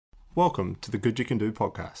Welcome to the Good You Can Do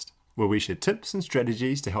podcast, where we share tips and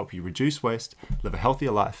strategies to help you reduce waste, live a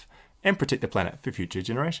healthier life, and protect the planet for future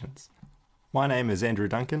generations. My name is Andrew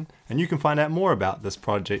Duncan, and you can find out more about this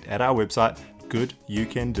project at our website,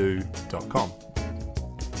 goodyoucando.com.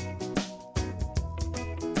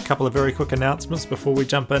 A couple of very quick announcements before we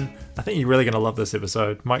jump in. I think you're really going to love this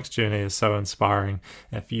episode. Mike's journey is so inspiring.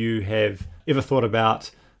 If you have ever thought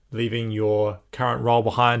about leaving your current role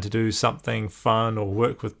behind to do something fun or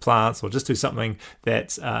work with plants or just do something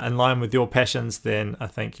that's in line with your passions, then I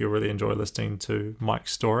think you'll really enjoy listening to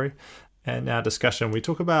Mike's story. In our discussion, we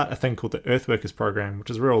talk about a thing called the Earthworkers Program, which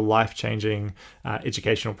is a real life-changing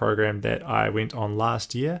educational program that I went on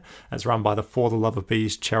last year. It's run by the For the Love of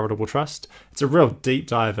Bees Charitable Trust. It's a real deep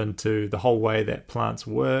dive into the whole way that plants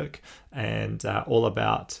work and all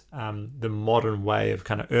about the modern way of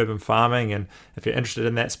kind of urban farming. And if you're interested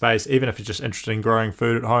in that space, even if you're just interested in growing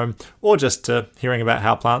food at home or just hearing about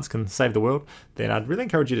how plants can save the world, then I'd really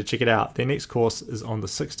encourage you to check it out. Their next course is on the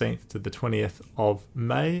 16th to the 20th of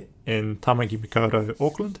May in Tamaki Makaurau,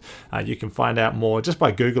 Auckland. You can find out more just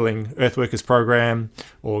by Googling Earthworkers Program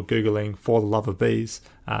or Googling For the Love of Bees,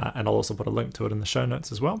 and I'll also put a link to it in the show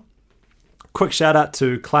notes as well. Quick shout out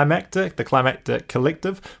to Climactic, the Climactic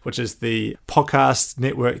Collective, which is the podcast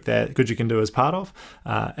network that Good You Can Do is part of.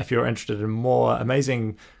 If you're interested in more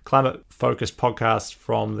amazing climate-focused podcasts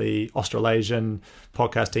from the Australasian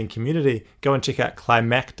podcasting community, go and check out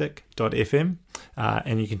climactic.fm,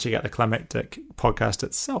 and you can check out the Climactic podcast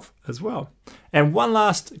itself as well. And one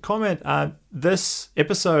last comment, this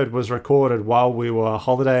episode was recorded while we were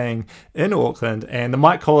holidaying in Auckland, and the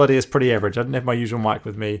mic quality is pretty average. I didn't have my usual mic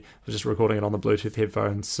with me. I was just recording it on the Bluetooth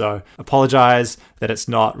headphones, so apologize that it's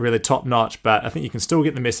not really top-notch, but I think you can still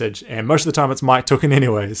get the message, and most of the time it's Mike talking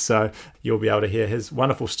anyways, so you'll be able to hear his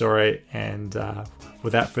wonderful story. And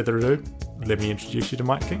without further ado, let me introduce you to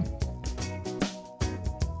Mike King.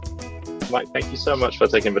 Mike, thank you so much for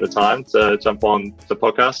taking a bit of time to jump on the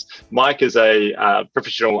podcast. Mike is a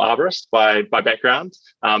professional arborist by background,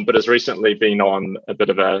 but has recently been on a bit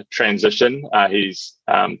of a transition. He's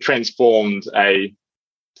transformed a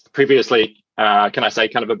previously, can I say,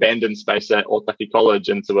 kind of abandoned space at Otaki College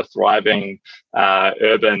into a thriving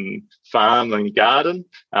urban farm and garden,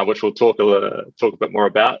 which we'll talk a bit more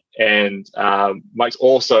about. And Mike's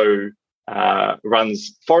also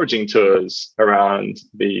runs foraging tours around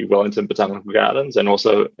the Wellington Botanical Gardens and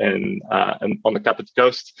also on the Kapiti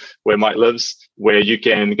Coast where Mike lives, where you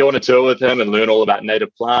can go on a tour with him and learn all about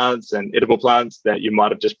native plants and edible plants that you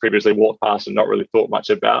might have just previously walked past and not really thought much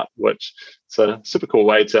about, which is a super cool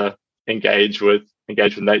way to engage with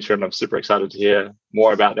nature. And I'm super excited to hear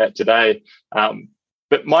more about that today.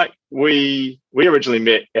 But Mike, we originally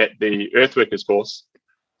met at the Earthworkers course,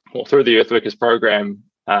 or through the Earthworkers program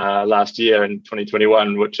last year in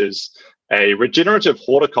 2021, which is a regenerative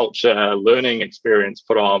horticulture learning experience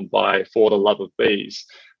put on by For the Love of Bees,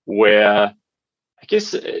 where I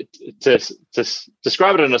guess to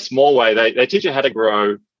describe it in a small way, they teach you how to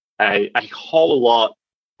grow a whole lot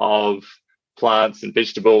of plants and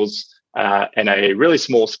vegetables in a really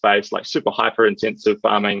small space, like super hyper intensive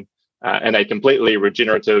farming in a completely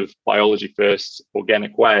regenerative, biology first,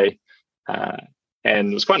 organic way.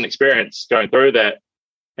 And it was quite an experience going through that.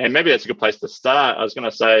 And maybe that's a good place to start. I was going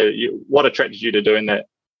to say, what attracted you to doing that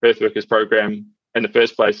Earthworkers program in the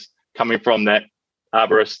first place, coming from that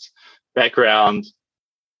arborist background?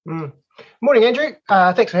 Morning, Andrew.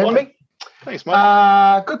 Thanks for having me. Thanks,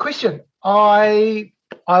 Mike. Good question. I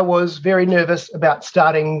was very nervous about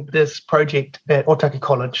starting this project at Otaki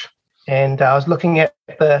College, and I was looking at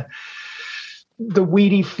the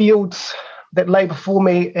weedy fields that lay before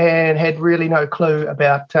me and had really no clue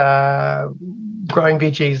about growing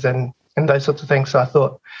veggies and those sorts of things. So I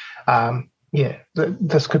thought,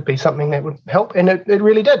 this could be something that would help. And it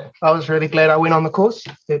really did. I was really glad I went on the course.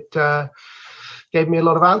 It gave me a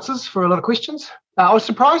lot of answers for a lot of questions. I was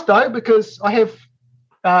surprised, though, because I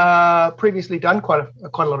have previously done quite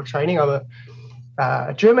a lot of training. I'm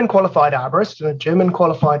a German qualified arborist and a German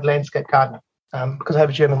qualified landscape gardener because I have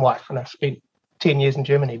a German wife and I've spent 10 years in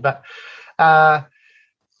Germany. But I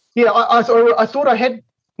thought I had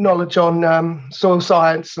knowledge on soil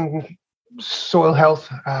science and soil health,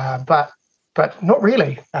 but not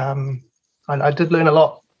really. I did learn a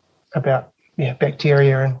lot about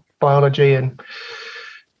bacteria and biology, and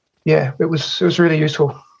it was really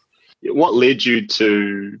useful. What led you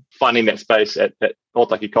to finding that space at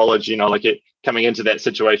Otaki College? Coming into that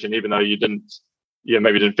situation, even though you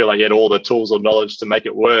maybe didn't feel like you had all the tools or knowledge to make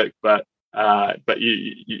it work, but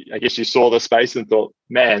you I guess you saw the space and thought,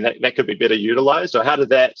 man, that could be better utilized. Or how did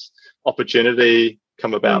that opportunity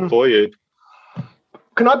come about for you?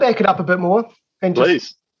 Can I back it up a bit more? And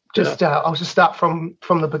Please. I'll just start from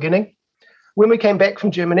the beginning. When we came back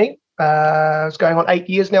from Germany, it's going on 8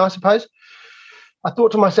 years now, I suppose. I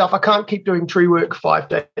thought to myself, I can't keep doing tree work 5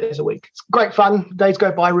 days a week. It's great fun. Days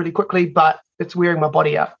go by really quickly, but it's wearing my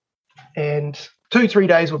body out. And 2-3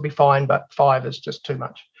 days would be fine, but 5 is just too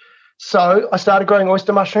much. So I started growing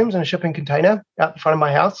oyster mushrooms in a shipping container out in front of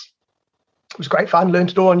my house. It was great fun. Learned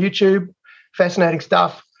it all on YouTube. Fascinating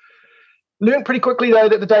stuff. Learned pretty quickly, though,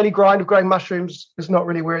 that the daily grind of growing mushrooms is not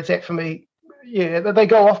really where it's at for me. Yeah, they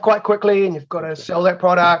go off quite quickly and you've got to sell that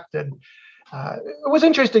product. And it was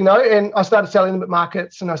interesting, though, and I started selling them at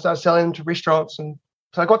markets and I started selling them to restaurants. And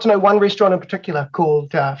so I got to know one restaurant in particular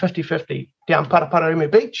called 50/50 down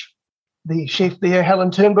Paraparaumu Beach. The chef there,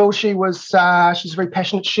 Helen Turnbull, she's a very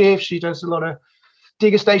passionate chef. She does a lot of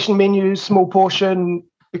degustation menus, small portion,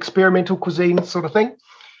 experimental cuisine sort of thing.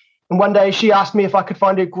 And one day she asked me if I could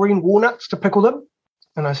find her green walnuts to pickle them.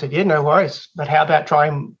 And I said, yeah, no worries. But how about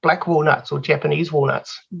trying black walnuts or Japanese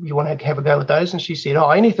walnuts? You want to have a go with those? And she said,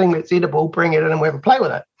 anything that's edible, bring it in and we'll have a play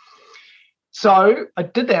with it. So I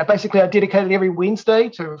did that. Basically, I dedicated every Wednesday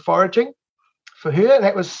to foraging for her. And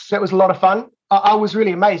that was a lot of fun. I was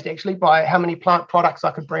really amazed, actually, by how many plant products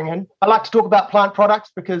I could bring in. I like to talk about plant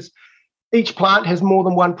products because each plant has more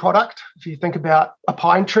than one product. If you think about a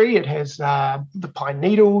pine tree, it has the pine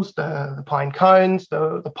needles, the pine cones,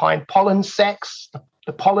 the pine pollen sacs,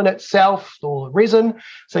 the pollen itself, or resin.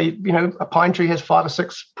 So, a pine tree has 5 or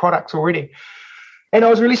 6 products already. And I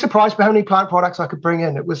was really surprised by how many plant products I could bring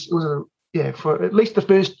in. It was for at least the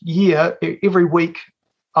first year, every week,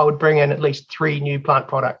 I would bring in at least 3 new plant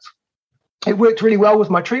products. It worked really well with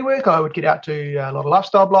my tree work. I would get out to a lot of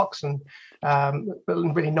lifestyle blocks and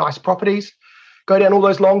really nice properties, go down all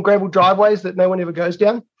those long gravel driveways that no one ever goes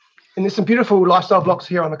down. And there's some beautiful lifestyle blocks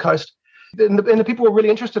here on the coast. And the people were really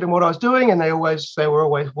interested in what I was doing, and they were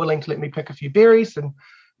always willing to let me pick a few berries, and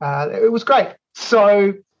it was great.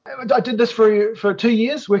 So I did this for 2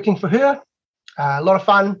 years working for her. A lot of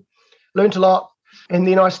fun, learned a lot. And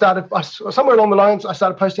then somewhere along the lines, I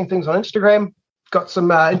started posting things on Instagram. Got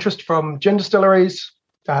some interest from gin distilleries.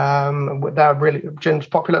 Gin's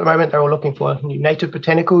popular at the moment. They're all looking for new native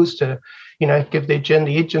botanicals to, give their gin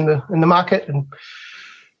the edge in the market,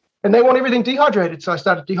 and they want everything dehydrated. So I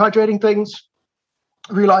started dehydrating things,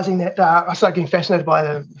 realizing that I started getting fascinated by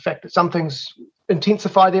the fact that some things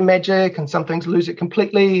intensify their magic and some things lose it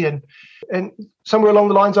completely. And somewhere along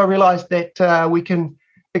the lines, I realized that we can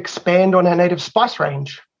expand on our native spice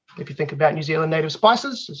range. If you think about New Zealand native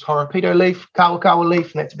spices, it's horopito leaf, kawa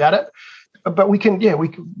leaf, and that's about it. But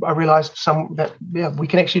I realized we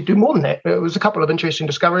can actually do more than that. It was a couple of interesting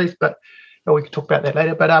discoveries, but we could talk about that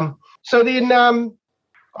later. But so then so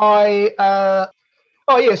I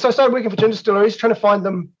started working for gin distilleries, trying to find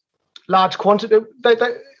them large quantity.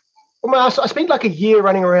 I spent like a year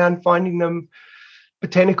running around finding them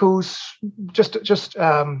botanicals, just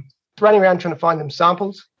running around trying to find them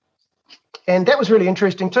samples. And that was really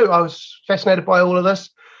interesting too. I was fascinated by all of this.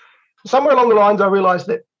 Somewhere along the lines, I realized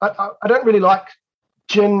that I don't really like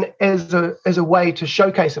gin as a way to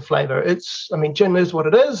showcase a flavor. Gin is what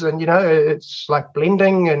it is, and it's like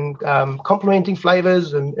blending and complementing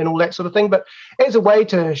flavors and all that sort of thing. But as a way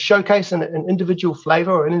to showcase an individual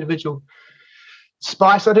flavor or an individual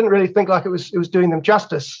spice, I didn't really think like it was doing them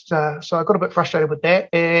justice. So I got a bit frustrated with that.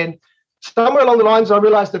 And somewhere along the lines, I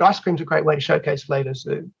realized that ice cream's a great way to showcase flavors.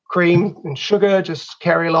 Cream and sugar just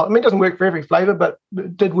carry a lot. It doesn't work for every flavor, but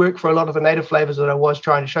it did work for a lot of the native flavors that I was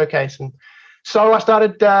trying to showcase. And so I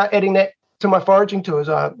started adding that to my foraging tours.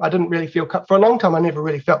 I didn't really feel, for a long time, I never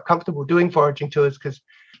really felt comfortable doing foraging tours because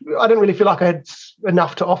I didn't really feel like I had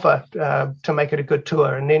enough to offer to make it a good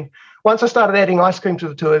tour. And then once I started adding ice cream to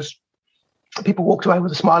the tours, people walked away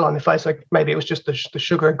with a smile on their face, like maybe it was just the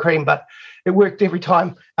sugar and cream, but it worked every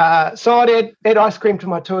time. So I'd add ice cream to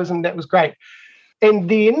my tours, and that was great. And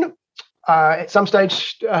then at some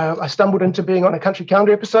stage, I stumbled into being on a country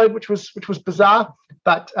calendar episode, which was bizarre,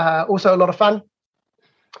 but also a lot of fun.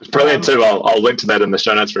 It's brilliant too. I'll link to that in the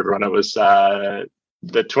show notes for everyone. It was the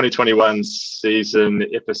 2021 season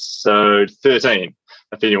episode 13.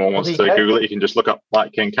 If anyone wants to Google it, you can just look up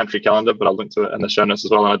Mike King Country Calendar, but I'll link to it in the show notes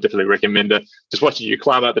as well. And I definitely recommend it. Just watching you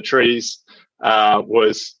climb up the trees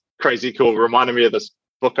was crazy cool. It reminded me of this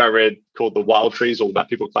book I read called The Wild Trees, all about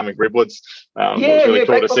people climbing redwoods. It was really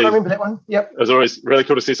cool to see. I remember that one. Yep. It was always really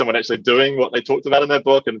cool to see someone actually doing what they talked about in their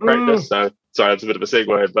book and practice. So sorry, it's a bit of a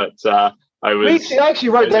segue, but I actually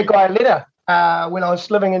wrote that guy a letter when I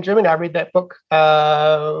was living in Germany. I read that book,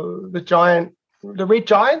 The Red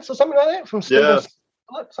Giants or something like that from Stephen.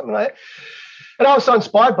 Something like And I was so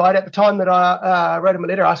inspired by it at the time that I wrote him a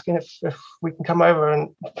letter asking if we can come over and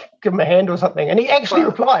give him a hand or something. And he actually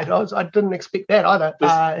replied. I didn't expect that either.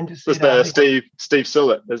 And just said, Steve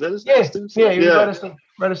Sillett, is that his name? He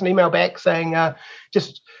wrote us an email back saying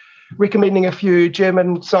just recommending a few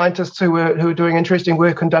German scientists who are doing interesting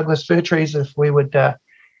work on Douglas fir trees if we would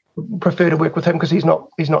prefer to work with him, because he's not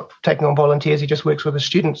taking on volunteers. He just works with the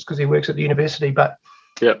students because he works at the university. But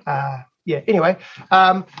anyway.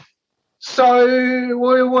 So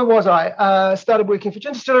where was I? Started working for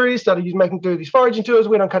gin distilleries, started do these foraging tours,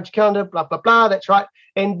 went on Country Calendar, blah, blah, blah. That's right.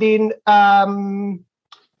 And then, I've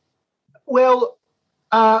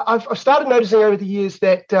started noticing over the years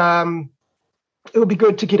that it would be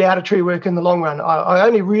good to get out of tree work in the long run. I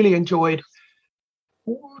only really enjoyed,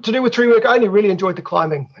 to do with tree work, I only really enjoyed the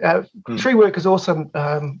climbing. Tree work is awesome.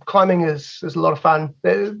 Climbing is a lot of fun.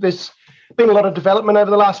 There's been a lot of development over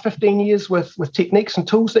the last 15 years with techniques and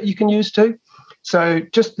tools that you can use too. So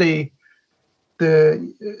just it's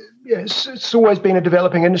always been a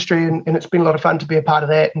developing industry, and it's been a lot of fun to be a part of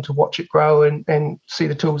that and to watch it grow and see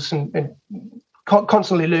the tools and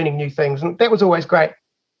constantly learning new things. And that was always great.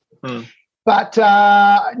 But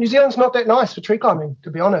New Zealand's not that nice for tree climbing, to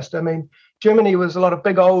be honest. I mean, Germany was a lot of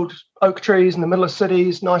big old oak trees in the middle of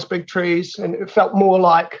cities, nice big trees, and it felt more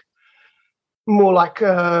like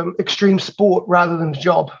extreme sport rather than a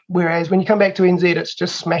job. Whereas when you come back to NZ, it's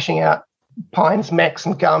just smashing out pines, macs,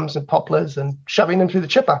 and gums and poplars and shoving them through the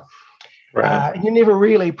chipper. Right. And you're never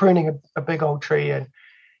really pruning a big old tree. And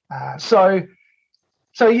so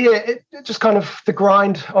it just kind of, the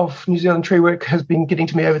grind of New Zealand tree work has been getting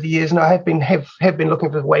to me over the years, and I have been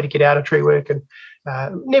looking for a way to get out of tree work, and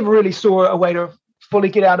never really saw a way to fully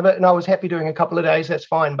get out of it. And I was happy doing a couple of days, that's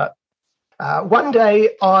fine. But one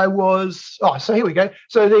day so here we go.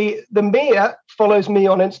 So the mayor follows me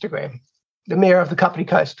on Instagram, the mayor of the Kapiti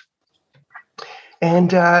Coast.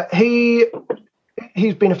 And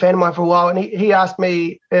he's been a fan of mine for a while, and he asked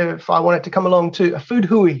me if I wanted to come along to a food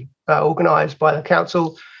hui organised by the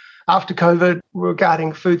council after COVID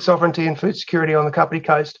regarding food sovereignty and food security on the Kapiti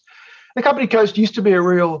Coast. The Kapiti Coast used to be a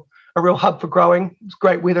real hub for growing. It's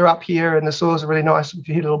great weather up here, and the soils are really nice. If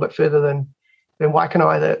you head a little bit further than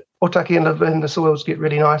Waikanai, the Otaki and Live, the soils get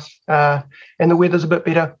really nice, and the weather's a bit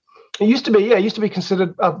better. It used to be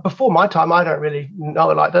considered, before my time, I don't really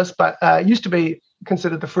know it like this, but it used to be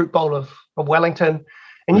considered the fruit bowl of Wellington.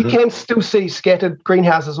 And you can still see scattered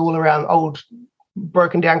greenhouses all around, old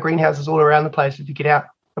broken down greenhouses all around the place if you get out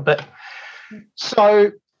a bit.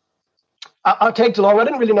 So I tagged along. I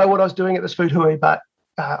didn't really know what I was doing at this food hui, but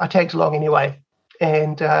I tagged along anyway.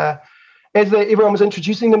 And as everyone was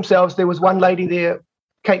introducing themselves, there was one lady there,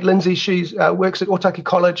 Kate Lindsay. She works at Otaki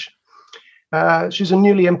College. She's a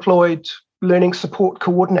newly employed learning support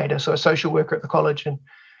coordinator, so a social worker at the college. And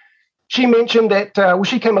she mentioned that,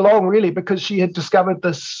 she came along really because she had discovered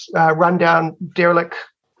this rundown, derelict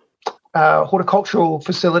horticultural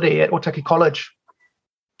facility at Otaki College.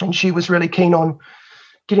 And she was really keen on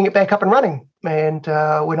getting it back up and running. And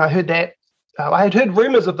when I heard that, I had heard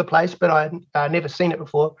rumours of the place, but I had never seen it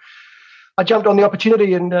before. I jumped on the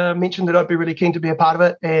opportunity and mentioned that I'd be really keen to be a part of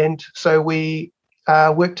it. And so we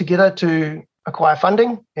worked together to acquire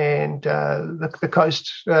funding, and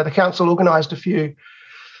the council organised a few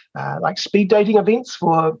speed dating events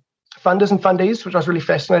for funders and fundees, which I was really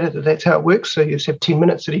fascinated that that's how it works. So you just have 10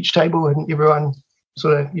 minutes at each table, and everyone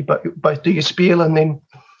you both do your spiel and then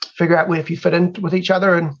figure out where if you fit in with each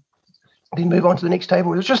other, and then move on to the next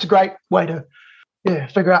table. It was just a great way to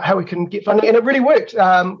figure out how we can get funding, and it really worked.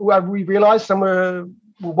 We realised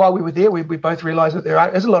while we were there, we both realised that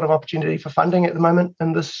there is a lot of opportunity for funding at the moment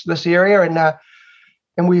in this area,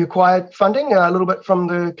 and we acquired funding a little bit from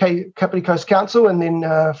the Kapiti Coast Council, and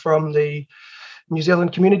then from the New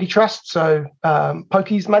Zealand Community Trust, so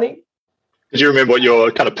Poki's money. Did you remember what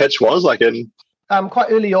your kind of pitch was like?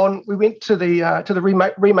 Quite early on, we went to the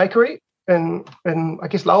remakery in I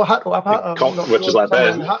guess Lower Hutt or Upper Hutt, which is like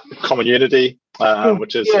the Common Unity,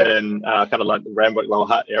 which is in kind of like the Randwick Lower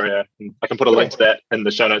Hutt area. And I can put a link to that in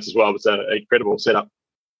the show notes as well. It's an incredible setup.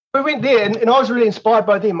 We went there, and I was really inspired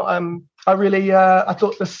by them. I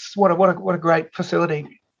thought this what a great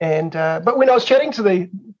facility. And but when I was chatting to the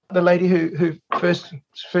lady who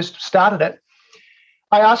first started it,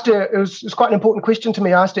 I asked her. It was quite an important question to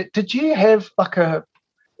me. I asked her, did you have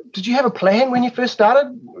a plan when you first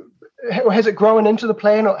started? Or has it grown into the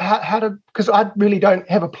plan, or because I really don't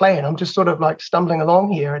have a plan. I'm just sort of like stumbling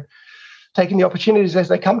along here and taking the opportunities as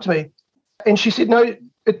they come to me. And she said, no,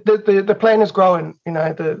 the plan is growing.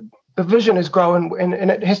 The vision is growing, and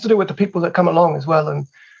it has to do with the people that come along as well, and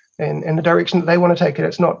the direction that they want to take it.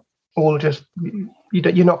 It's not all just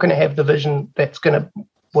you're not going to have the vision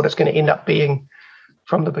what it's going to end up being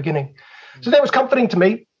from the beginning. So that was comforting to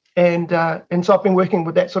me, and so I've been working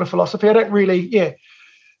with that sort of philosophy. I don't really,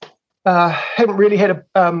 haven't really had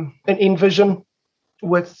an end vision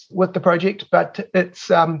with the project, but it's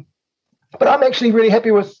but I'm actually really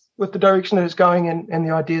happy with the direction that it's going and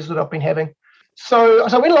the ideas that I've been having. So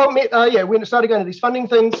I went along, when it started going to these funding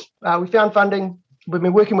things, we found funding. We've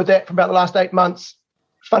been working with that for about the last 8 months.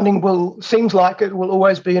 Funding seems like it will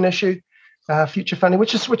always be an issue, future funding,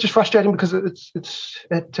 which is frustrating because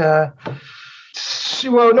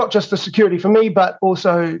well, not just the security for me, but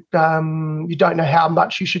also you don't know how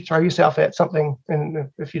much you should throw yourself at something, and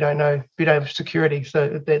if you don't have security.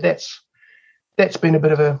 So that's been a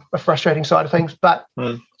bit of a frustrating side of things. But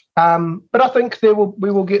I think we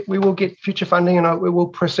will get future funding, and we will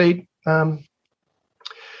proceed.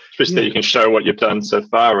 Especially that you can show what you've done so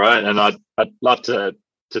far, right? And I'd love to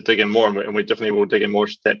dig in more, and we definitely will dig in more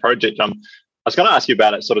to that project. I was going to ask you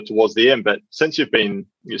about it sort of towards the end, but since you've been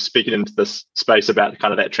speaking into this space about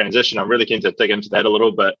kind of that transition, I'm really keen to dig into that a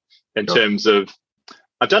little bit in terms of,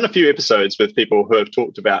 I've done a few episodes with people who have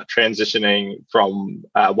talked about transitioning from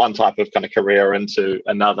one type of kind of career into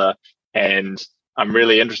another, and I'm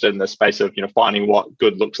really interested in the space of finding what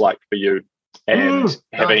good looks like for you, and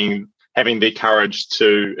having the courage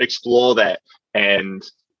to explore that, and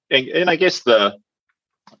I guess the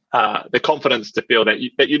confidence to feel that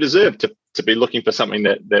you deserve to be looking for something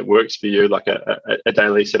that works for you, like a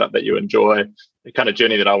daily setup that you enjoy. The kind of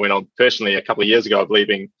journey that I went on personally a couple of years ago of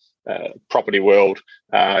leaving property world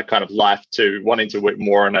kind of life to wanting to work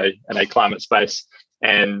more in a climate space.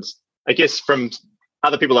 And I guess from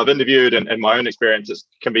other people I've interviewed and my own experience, it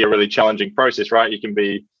can be a really challenging process, right? You can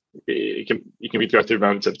be go through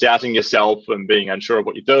moments of doubting yourself and being unsure of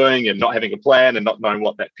what you're doing and not having a plan and not knowing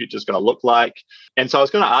what that future is going to look like. And so I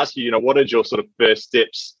was going to ask you, what did your sort of first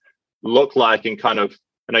steps look like? And kind of,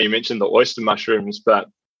 I know you mentioned the oyster mushrooms, but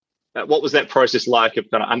what was that process like of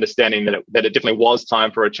kind of understanding that it definitely was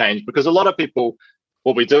time for a change? Because a lot of people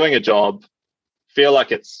will be doing a job, feel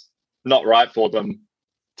like it's not right for them,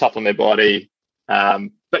 tough on their body,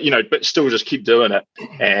 but still just keep doing it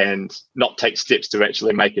and not take steps to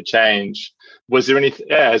actually make a change. Is there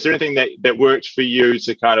anything that worked for you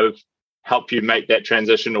to kind of help you make that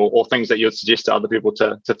transition, or things that you'd suggest to other people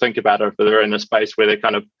to think about if they're in a space where they're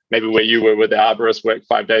kind of maybe where you were with the arborist, work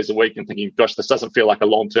 5 days a week and thinking, gosh, this doesn't feel like a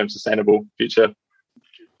long-term sustainable future?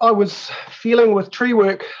 I was feeling with tree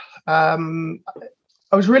work, I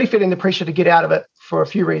was really feeling the pressure to get out of it for a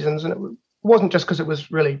few reasons. And it wasn't just because it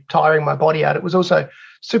was really tiring my body out. It was also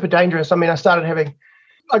super dangerous. I mean, I started having,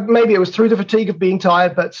 maybe it was through the fatigue of being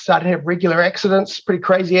tired, but started to have regular accidents, pretty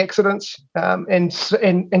crazy accidents. And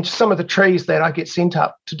some of the trees that I get sent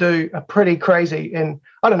up to do are pretty crazy. And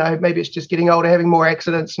I don't know, maybe it's just getting older, having more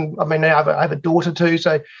accidents. And I mean, I have a daughter too.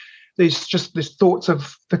 So there's just this thoughts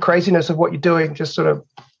of the craziness of what you're doing just sort of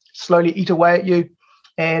slowly eat away at you.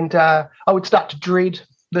 And I would start to dread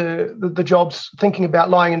the jobs, thinking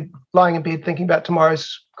about lying in bed, thinking about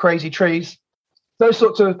tomorrow's crazy trees. Those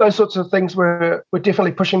sorts of things were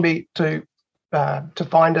definitely pushing me to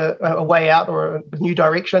find a way out or a new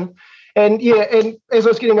direction. And as I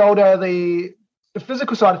was getting older, the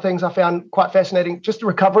physical side of things I found quite fascinating. Just the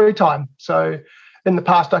recovery time. So in the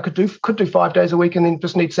past, I could do 5 days a week and then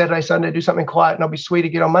just need Saturday, Sunday, do something quiet, and I'll be sweet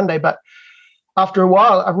again on Monday. But after a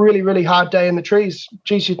while, a really, really hard day in the trees,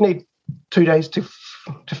 geez, you'd need 2 days to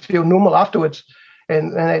feel normal afterwards,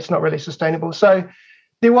 and that's not really sustainable. So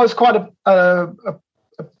there was quite a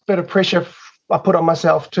bit of pressure I put on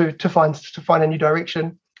myself to find a new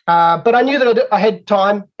direction. But I knew that I had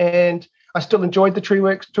time, and I still enjoyed the tree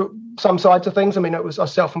work to some sides of things. I mean, I was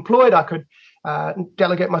self-employed. I could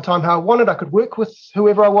delegate my time how I wanted. I could work with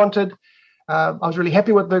whoever I wanted. I was really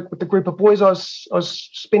happy with the group of boys I was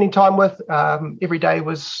spending time with. Every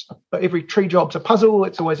tree job's a puzzle.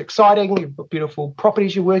 It's always exciting. You've got beautiful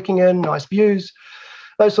properties you're working in, nice views,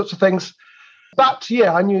 those sorts of things. But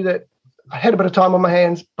yeah, I knew that I had a bit of time on my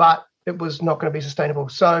hands, but it was not going to be sustainable.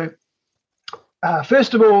 So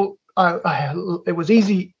first of all, it was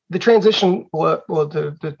easy. The transition, or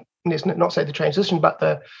let's not say the transition,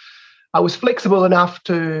 but I was flexible enough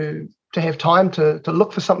to have time to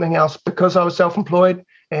look for something else because I was self-employed.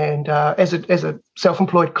 And as a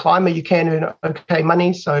self-employed climber, you can earn okay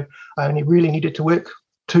money. So I only really needed to work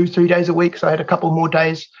 2-3 days a week. So I had a couple more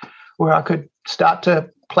days where I could start to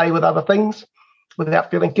play with other things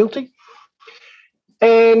without feeling guilty.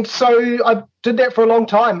 And so I did that for a long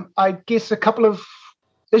time. I guess a couple of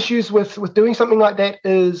issues with doing something like that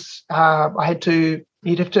is I didn't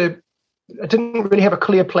really have a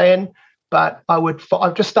clear plan, but I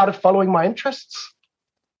just started following my interests.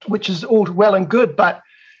 which is all well and good. But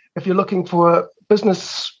if you're looking for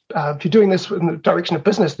business, if you're doing this in the direction of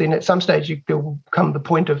business, then at some stage you'll come to the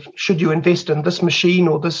point of, should you invest in this machine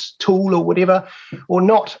or this tool or whatever or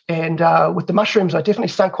not? And with the mushrooms, I definitely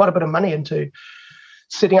sunk quite a bit of money into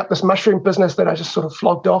setting up this mushroom business that I just sort of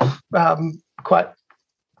flogged off quite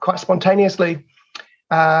spontaneously.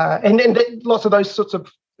 And lots of those sorts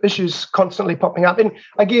of issues constantly popping up. And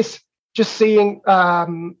I guess just seeing,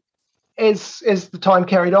 as the time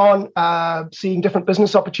carried on, seeing different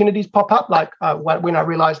business opportunities pop up, like when I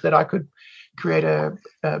realized that I could create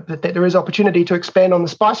that there is opportunity to expand on the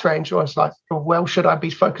spice range, I was like, well, should I be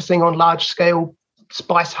focusing on large scale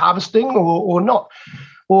spice harvesting or not?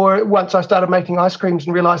 Or once I started making ice creams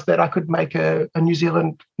and realized that I could make a New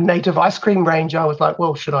Zealand native ice cream range, I was like,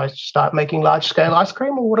 well, should I start making large scale ice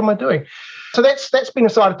cream, or what am I doing? So that's been a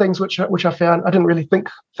side of things which I found I didn't really think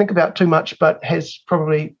about too much, but has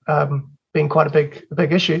probably been quite a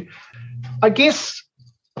big issue. I guess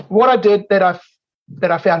what I did that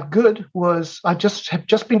I found good was I have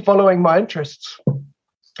just been following my interests.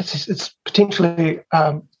 It's potentially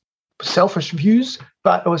selfish views,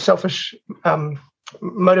 or selfish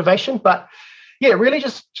motivation, but yeah, really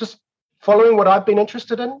just following what I've been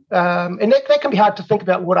interested in, and that can be hard to think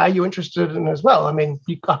about. What are you interested in as well? I mean,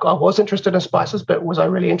 I was interested in spices, but was I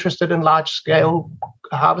really interested in large scale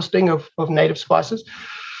harvesting of native spices?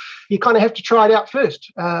 You kind of have to try it out first,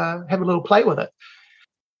 have a little play with it.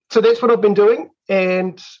 So that's what I've been doing,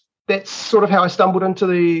 and that's sort of how I stumbled into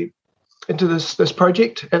this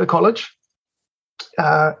project at the college.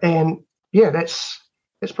 And yeah, that's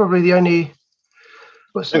probably the only.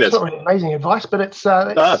 Well, it's not really amazing advice, but it's.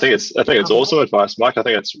 No, I think it's awesome advice, Mike. I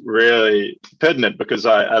think it's really pertinent because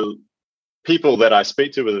people that I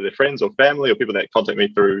speak to, whether they're friends or family or people that contact me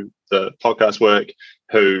through the podcast work,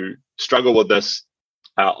 who struggle with this,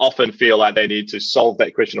 often feel like they need to solve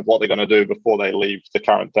that question of what they're going to do before they leave the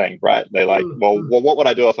current thing. Right? They're like, well, what would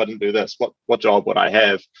I do if I didn't do this? What job would I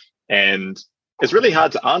have? And it's really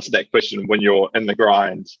hard to answer that question when you're in the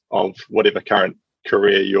grind of whatever current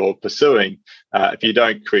career you're pursuing. If you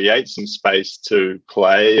don't create some space to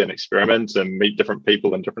play and experiment and meet different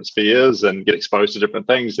people in different spheres and get exposed to different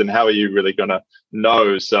things, then how are you really going to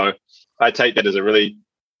know? So I take that as a really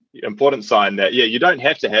important sign that, yeah, you don't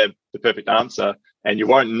have to have the perfect answer, and you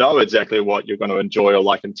won't know exactly what you're going to enjoy or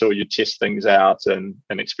like until you test things out and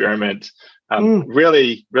experiment.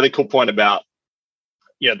 Really, really cool point about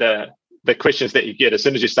the questions that you get as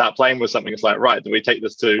soon as you start playing with something. It's like, right, do we take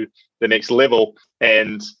this to the next level?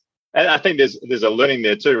 And I think there's a learning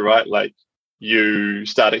there too, right? Like you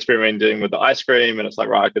start experimenting with the ice cream, and it's like,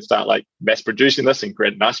 right, I could start like mass producing this and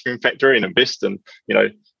create an ice cream factory and invest, and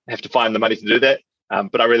have to find the money to do that.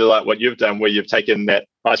 But I really like what you've done, where you've taken that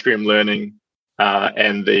ice cream learning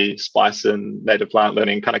and the spice and native plant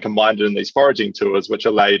learning, kind of combined it in these foraging tours, which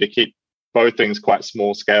allow you to keep both things quite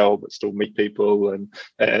small scale, but still meet people.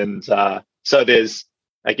 And so there's,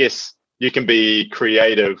 I guess, you can be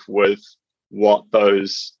creative with what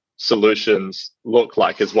those solutions look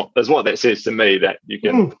like, is what that says to me, that you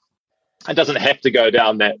can, it doesn't have to go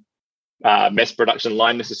down that mass production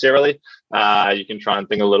line necessarily. You can try and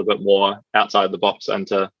think a little bit more outside the box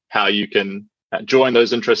into how you can join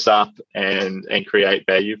those interests up and create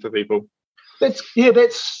value for people.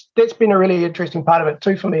 That's been a really interesting part of it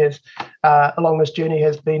too for me, is along this journey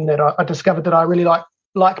has been that I discovered that I really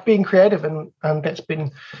like being creative, and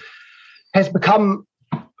has become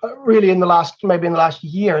really in the last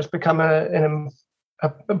year has become an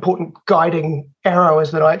important guiding arrow,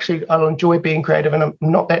 is that I'll enjoy being creative, and I'm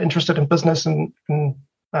not that interested in business and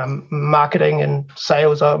marketing and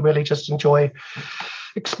sales. I really just enjoy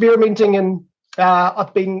experimenting, and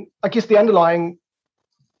I guess the underlying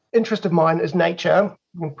interest of mine is nature.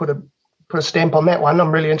 You can put a stamp on that one.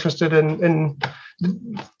 I'm really interested in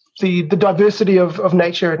the diversity of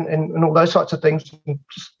nature and all those sorts of things.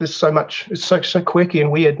 There's so much. It's so quirky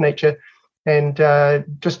and weird, nature, and I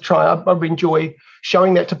enjoy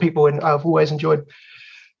showing that to people. And I've always enjoyed,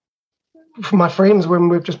 for my friends, when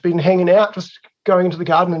we've just been hanging out, just going into the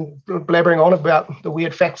garden and blabbering on about the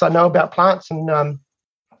weird facts I know about plants, and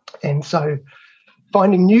so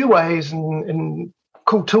finding new ways and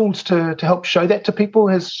cool tools to help show that to people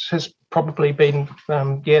has probably been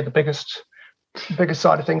the biggest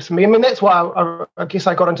side of things for me. I mean, that's why I guess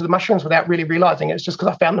I got into the mushrooms without really realizing it. It's just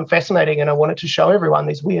because I found them fascinating, and I wanted to show everyone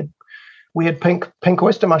these weird pink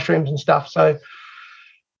oyster mushrooms and stuff. So,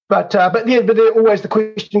 but then always the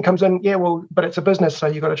question comes in, but it's a business, so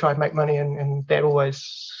you got to try and make money, and that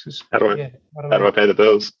always is, how do I pay the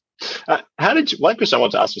bills? One question I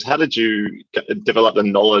want to ask was, how did you develop the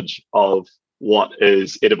knowledge of what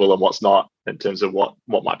is edible and what's not, in terms of what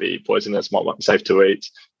might be poisonous, what might be safe to eat?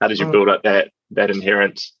 How did you build up that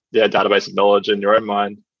inherent database of knowledge in your own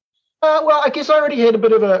mind? Well, I guess I already had a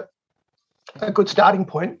bit of a good starting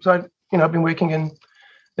point. So, I've been working in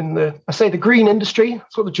the green industry.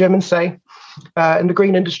 That's what the Germans say. In the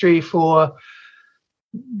green industry for,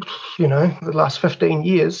 the last 15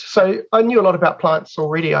 years. So I knew a lot about plants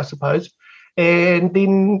already, I suppose. And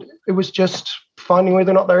then it was just finding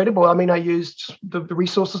whether or not they're edible. I mean, I used the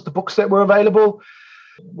resources, the books that were available,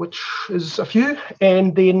 which is a few.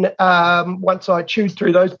 And then once I chewed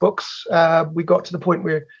through those books, we got to the point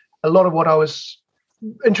where a lot of what I was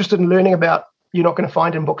interested in learning about, you're not going to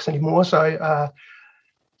find in books anymore. So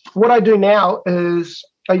what I do now is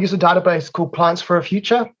I use a database called Plants for a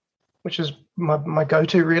Future, which is my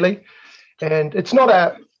go-to really. And it's not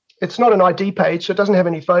an ID page, so it doesn't have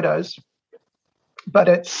any photos, but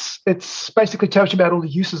it's basically tells you about all the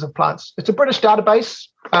uses of plants. It's a British database,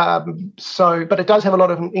 but it does have a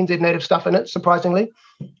lot of NZ native stuff in it, surprisingly.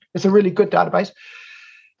 It's a really good database.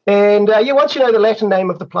 And once you know the Latin name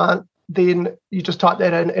of the plant, then you just type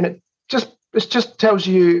that in, and it just tells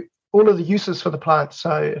you all of the uses for the plant.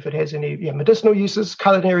 So if it has any medicinal uses,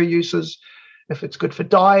 culinary uses, if it's good for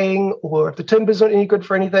dyeing, or if the timber's not any good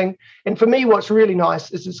for anything. And for me, what's really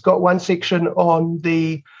nice is it's got one section on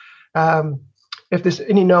the if there's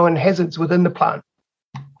any known hazards within the plant.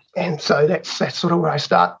 And so that's sort of where I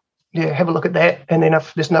start. Yeah, have a look at that. And then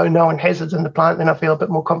if there's no known hazards in the plant, then I feel a bit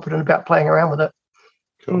more confident about playing around with it.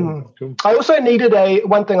 Cool. I also needed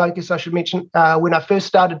one thing I guess I should mention. When I first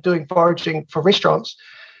started doing foraging for restaurants,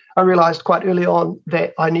 I realized quite early on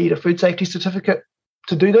that I need a food safety certificate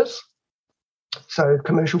to do this. So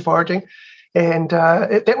commercial foraging. And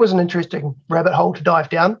that was an interesting rabbit hole to dive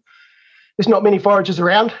down. There's not many foragers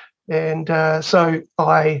around. And so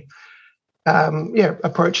I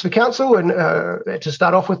approached the council, and to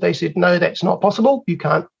start off with, they said, no, that's not possible. You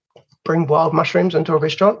can't bring wild mushrooms into a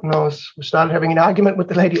restaurant. And I started having an argument with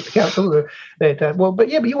the lady at the council that, but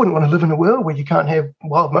you wouldn't want to live in a world where you can't have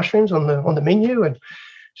wild mushrooms on the menu. And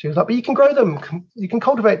she was like, but you can grow them, you can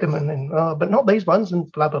cultivate them, and then, but not these ones, and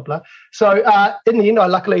blah, blah, blah. So in the end, I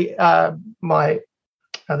luckily, the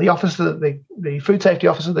officer, the food safety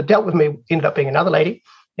officer that dealt with me ended up being another lady,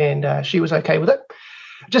 and she was okay with it.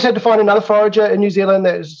 Just had to find another forager in New Zealand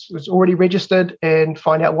that was already registered and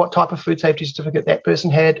find out what type of food safety certificate that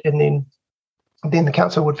person had, and then the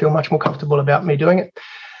council would feel much more comfortable about me doing it.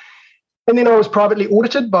 And then I was privately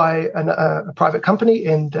audited by a private company,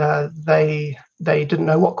 and they didn't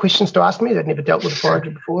know what questions to ask me. They'd never dealt with a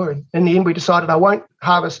forager before. And in the end, we decided I won't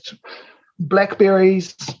harvest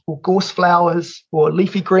blackberries or gorse flowers or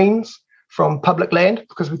leafy greens from public land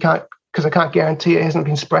because I can't guarantee it hasn't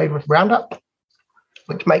been sprayed with Roundup,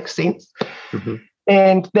 which makes sense. Mm-hmm.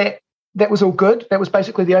 And that was all good. That was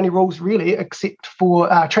basically the only rules really, except for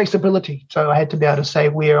traceability. So I had to be able to say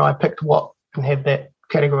where I picked what and have that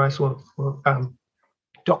categorized or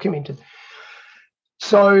documented.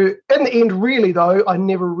 So in the end, really though, I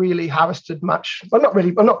never really harvested much. I'm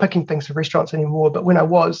not picking things for restaurants anymore, but when I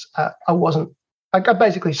was, I wasn't. I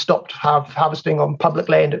basically stopped harvesting on public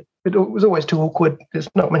land. It was always too awkward. There's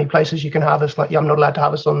not many places you can harvest. Like, I'm not allowed to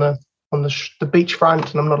harvest on the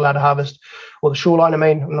beachfront, and I'm not allowed to harvest, or the shoreline.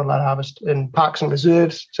 I'm not allowed to harvest in parks and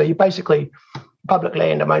reserves. So you basically, public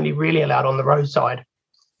land, I'm only really allowed on the roadside.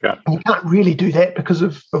 Yeah. And you can't really do that because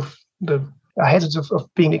of the hazards of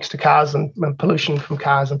being next to cars and pollution from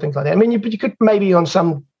cars and things like that. I mean, you could maybe on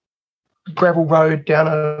some gravel road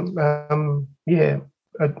down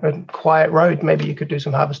a quiet road, maybe you could do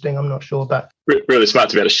some harvesting. I'm not sure, but really smart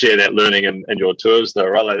to be able to share that learning in your tours, though,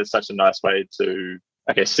 right? Like, it's such a nice way to,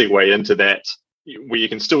 I guess, segue into that, where you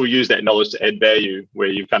can still use that knowledge to add value, where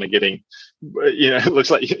you're kind of getting,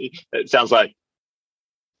 it sounds like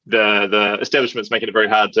the establishment's making it very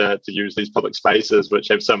hard to use these public spaces, which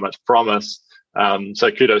have so much promise.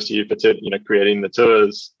 So kudos to you for creating the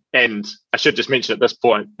tours. And I should just mention at this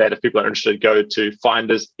point that if people are interested, go to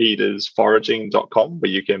finderseatersforaging.com,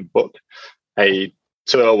 where you can book a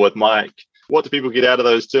tour with Mike. What do people get out of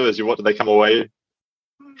those tours? What do they come away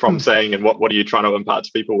from saying, and what are you trying to impart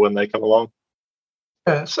to people when they come along?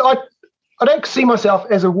 So I don't see myself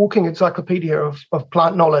as a walking encyclopedia of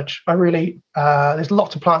plant knowledge. I really, there's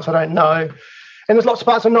lots of plants I don't know, and there's lots of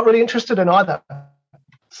plants I'm not really interested in either.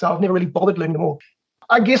 So I've never really bothered learning them all.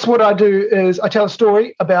 I guess what I do is I tell a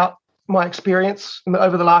story about my experience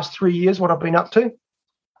over the last 3 years, what I've been up to,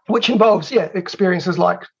 which involves, experiences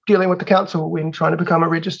like dealing with the council when trying to become a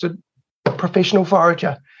registered professional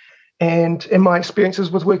forager, and in my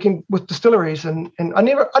experiences with working with distilleries. And I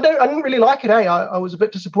didn't really like it. I was a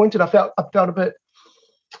bit disappointed. I felt a bit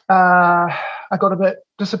I got a bit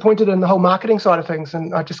disappointed in the whole marketing side of things,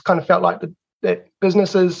 and I just kind of felt like that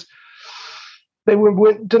businesses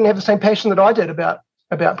didn't have the same passion that I did about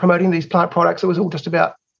promoting these plant products. It was all just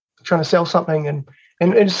about trying to sell something, and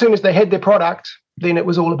as soon as they had their product, then it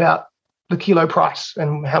was all about the kilo price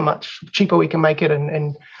and how much cheaper we can make it,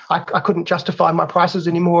 and I couldn't justify my prices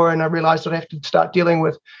anymore, and I realized I'd have to start dealing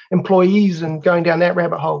with employees and going down that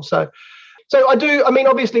rabbit hole. So I do. I mean,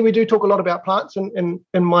 obviously, we do talk a lot about plants and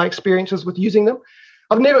my experiences with using them.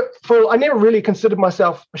 I never really considered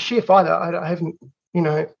myself a chef either. I haven't,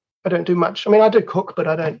 I don't do much. I mean, I do cook, but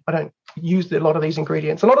I don't use a lot of these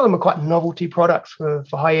ingredients. A lot of them are quite novelty products for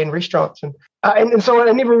high-end restaurants, and so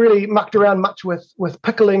I never really mucked around much with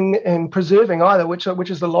pickling and preserving either, which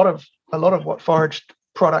is a lot of what foraged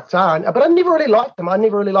products are. But I never really liked them. I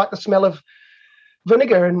never really liked the smell of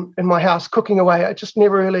vinegar in my house cooking away. It just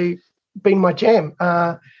never really been my jam.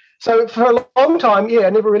 So for a long time, I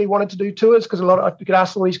never really wanted to do tours because I could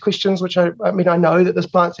ask all these questions, which I know that this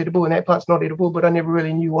plant's edible and that plant's not edible, but I never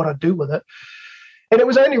really knew what I'd do with it. And it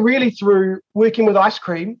was only really through working with ice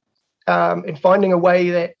cream and finding a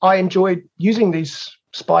way that I enjoyed using these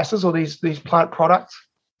spices or these plant products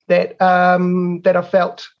that I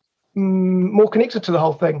felt more connected to the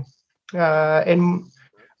whole thing, and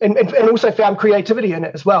also found creativity in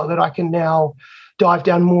it as well, that I can now dive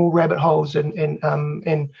down more rabbit holes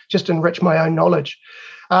and just enrich my own knowledge.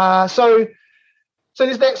 So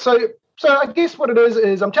there's that. So I guess what it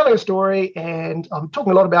is I'm telling a story and I'm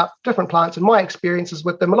talking a lot about different plants and my experiences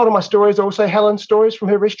with them. A lot of my stories are also Helen's stories from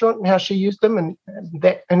her restaurant and how she used them, and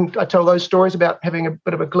I tell those stories about having a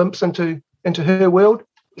bit of a glimpse into her world,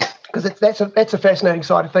 because that's a fascinating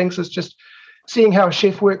side of things. Is just seeing how a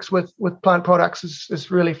chef works with plant products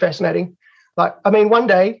is really fascinating. Like, I mean, one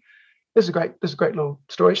day. This is a great little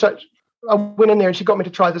story. So I went in there and she got me to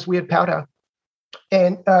try this weird powder.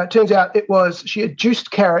 And it turns out she had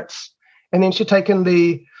juiced carrots, and then she'd taken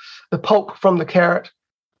the pulp from the carrot,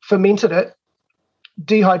 fermented it,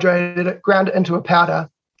 dehydrated it, ground it into a powder,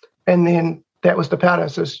 and then that was the powder.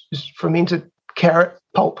 So it's fermented carrot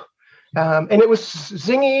pulp. And it was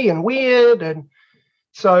zingy and weird. And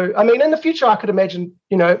so, I mean, in the future, I could imagine,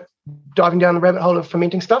 diving down the rabbit hole of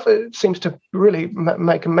fermenting stuff. It seems to really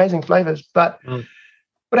make amazing flavors, but I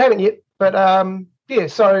haven't yet. But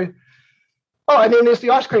so and then there's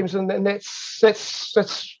the ice creams, and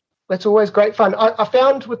that's always great fun. I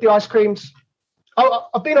found with the ice creams,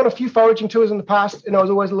 I've been on a few foraging tours in the past, and I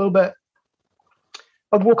was always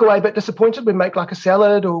I'd walk away a bit disappointed. We'd make like a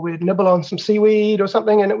salad, or we'd nibble on some seaweed or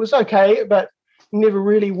something, and it was okay, but never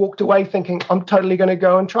really walked away thinking I'm totally going to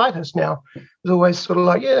go and try this now. It was always sort of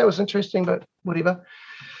like, that was interesting, but whatever.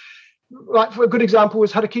 Like, for a good example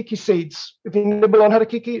was harakiki seeds. If you nibble on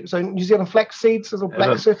harakiki, so New Zealand flax seeds, those little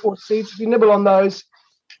black surfboard seeds, if you nibble on those,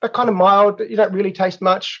 they're kind of mild. You don't really taste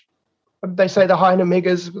much. They say they're high in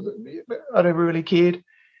omegas. I never really cared.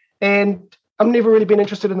 And I've never really been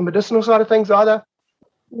interested in the medicinal side of things either.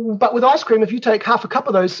 But with ice cream, if you take half a cup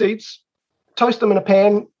of those seeds, toast them in a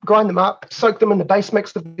pan, grind them up, soak them in the base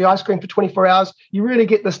mix of the ice cream for 24 hours. You really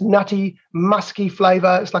get this nutty, musky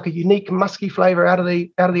flavor. It's like a unique musky flavor out of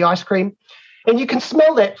the ice cream. And you can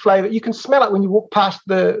smell that flavor. You can smell it when you walk past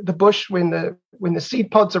the bush when the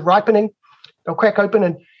seed pods are ripening. They'll crack open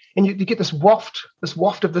and you get this waft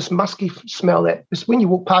of this musky smell that just when you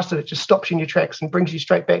walk past it just stops you in your tracks and brings you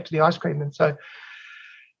straight back to the ice cream. And so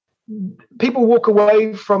people walk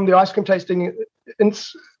away from the ice cream tasting, and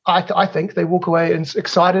I think they walk away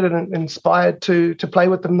excited and inspired to play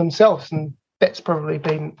with them themselves, and that's probably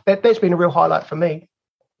been a real highlight for me.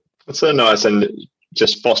 It's so nice, and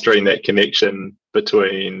just fostering that connection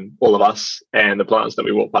between all of us and the plants that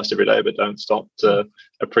we walk past every day but don't stop to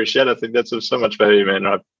appreciate. I think that's of so much value, man.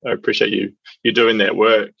 I appreciate you doing that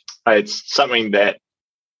work. It's something that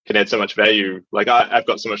can add so much value. Like I've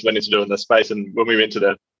got so much learning to do in this space, and when we went to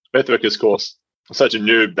the Earthworkers course, such a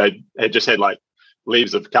noob, they had just had like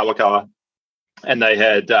leaves of kawakawa, and they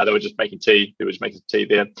were just making tea. They were just making tea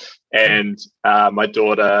there, and my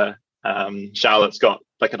daughter Charlotte's got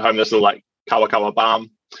like at home this little like kawakawa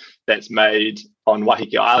balm that's made on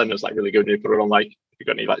Waiheke Island. It's like really good. And you put it on like if you've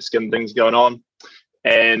got any like skin things going on,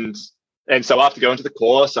 and so after going to the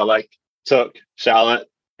course, I like took Charlotte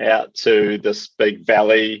out to this big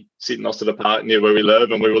valley sitting next to the park near where we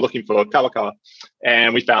live, and we were looking for kawakawa,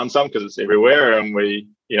 and we found some because it's everywhere, and we.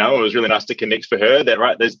 It was really nice to connect for her that,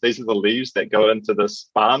 right, these are the leaves that go into this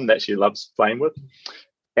balm that she loves playing with.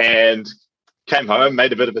 And came home,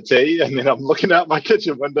 made a bit of a tea, and then I'm looking out my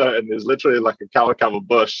kitchen window, and there's literally like a kawakawa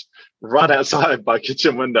bush right outside my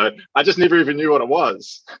kitchen window. I just never even knew what it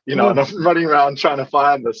was, and I'm running around trying to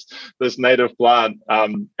find this native plant,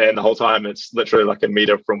 and the whole time it's literally like a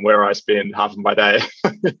meter from where I spend half of my day.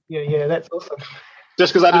 Yeah, that's awesome.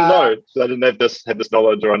 Just because I didn't know, so I didn't have this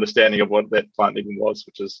knowledge or understanding of what that plant even was,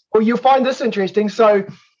 which is... Well, you'll find this interesting. So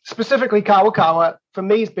specifically kawakawa, for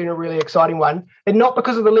me, has been a really exciting one. And not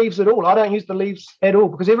because of the leaves at all. I don't use the leaves at all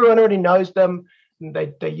because everyone already knows them and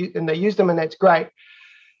they use them, and that's great.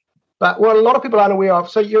 But what a lot of people aren't aware of,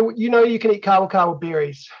 so you can eat kawakawa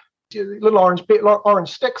berries, little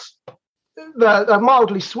orange sticks. They're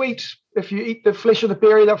mildly sweet. If you eat the flesh of the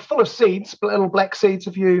berry, they're full of seeds, little black seeds.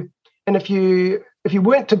 If you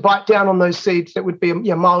weren't to bite down on those seeds, that would be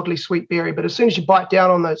a mildly sweet berry. But as soon as you bite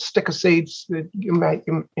down on the stick of seeds, it's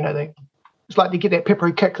like you get that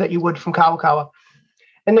peppery kick that you would from kawakawa,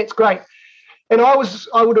 and that's great. And I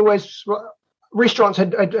would always, restaurants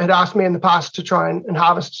had asked me in the past to try and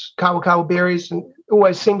harvest kawakawa berries, and it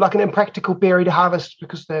always seemed like an impractical berry to harvest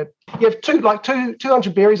because you have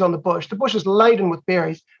 200 berries on the bush. The bush is laden with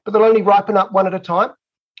berries, but they'll only ripen up one at a time.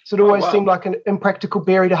 So it always seemed like an impractical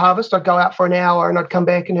berry to harvest. I'd go out for an hour and I'd come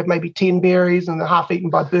back and have maybe 10 berries and they're half eaten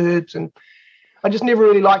by birds. And I just never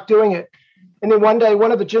really liked doing it. And then one day,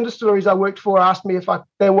 one of the gin distilleries I worked for asked me if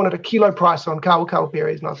they wanted a kilo price on kawakawa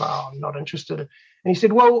berries. And I was like, I'm not interested. And he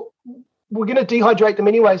said, well, we're going to dehydrate them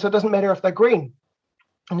anyway, so it doesn't matter if they're green.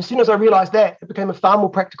 And as soon as I realized that, it became a far more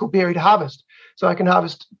practical berry to harvest. So I can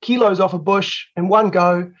harvest kilos off a bush in one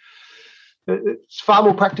go. It's far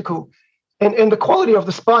more practical. And the quality of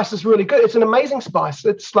the spice is really good. It's an amazing spice.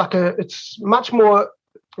 It's much more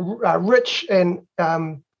rich and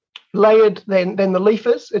layered than the leaf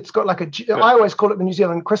is. It's got I always call it the New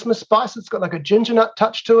Zealand Christmas spice. It's got like a ginger nut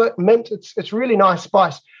touch to it, mint. It's really nice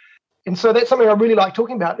spice. And so that's something I really like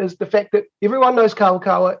talking about, is the fact that everyone knows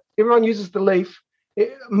kawakawa, everyone uses the leaf.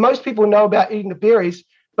 Most people know about eating the berries,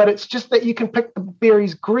 but it's just that you can pick the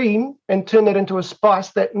berries green and turn that into a spice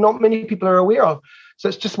that not many people are aware of. So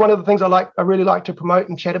it's just one of the things I really like to promote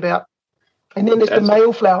and chat about. And then there's the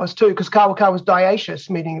male flowers too, because kawakawa is dioecious,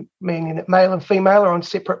 meaning that male and female are on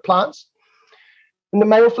separate plants. And the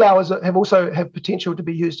male flowers have potential to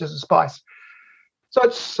be used as a spice. So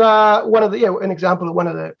it's an example of one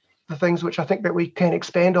of the things which I think that we can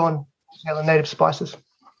expand on, the native spices.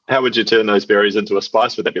 How would you turn those berries into a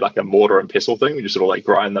spice? Would that be like a mortar and pestle thing? Would you sort of like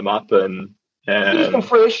grind them up and use them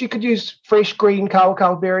fresh? You could use fresh green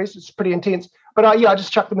kawakawa berries. It's pretty intense. But I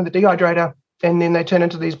just chuck them in the dehydrator, and then they turn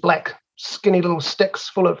into these black, skinny little sticks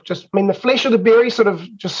full of the flesh of the berry sort of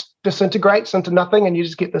just disintegrates into nothing, and you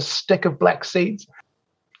just get this stick of black seeds.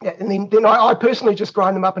 Yeah, and then I personally just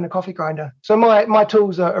grind them up in a coffee grinder. So my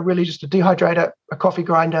tools are really just a dehydrator, a coffee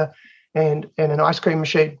grinder, and an ice cream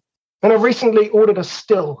machine. And I've recently ordered a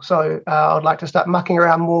still, so I'd like to start mucking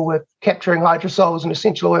around more with capturing hydrosols and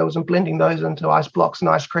essential oils and blending those into ice blocks and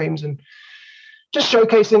ice creams, and just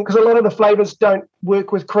showcasing, because a lot of the flavors don't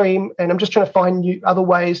work with cream, and I'm just trying to find other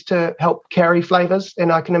ways to help carry flavors.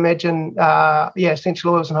 And I can imagine,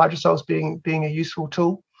 essential oils and hydrosols being a useful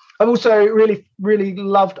tool. I've also really, really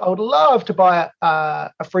I would love to buy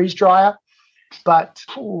a freeze dryer, but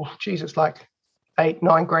it's like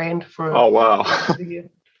 $8,000-9,000 for. Oh wow!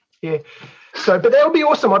 Yeah. So, but that would be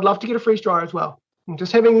awesome. I'd love to get a freeze dryer as well. And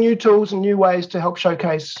just having new tools and new ways to help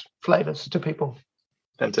showcase flavors to people.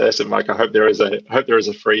 Fantastic, Mike. I hope there is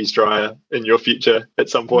a freeze dryer in your future at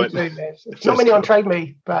some point. Me too, man. It's not many on Trade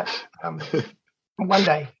Me, but one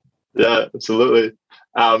day. Yeah, absolutely.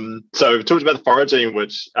 So we talked about the foraging,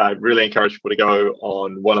 which I really encourage people to go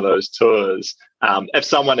on one of those tours. If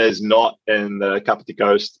someone is not in the Kapiti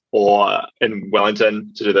Coast or in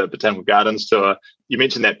Wellington to do the Botanical Gardens tour, you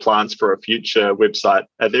mentioned that Plants for a Future website.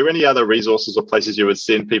 Are there any other resources or places you would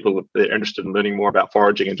send people if they're interested in learning more about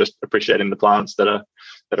foraging and just appreciating the plants that are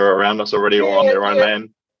around us already or on their own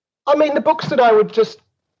land? I mean, the books that I would just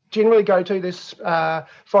generally go to, this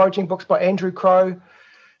foraging books by Andrew Crow.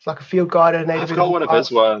 It's like a field guide at a native. I've got one of his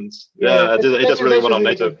ones. Yeah, he does really well on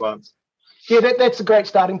native plants. Yeah, that's a great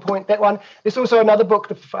starting point, that one. There's also another book,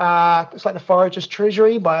 it's like The Forager's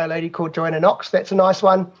Treasury by a lady called Joanna Knox. That's a nice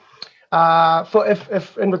one.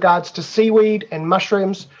 If in regards to seaweed and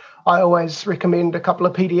mushrooms, I always recommend a couple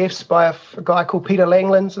of PDFs by a guy called Peter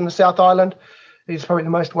Langlands in the South Island. He's probably the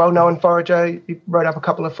most well-known forager. He wrote up a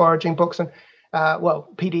couple of foraging books and,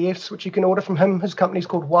 PDFs, which you can order from him. His company's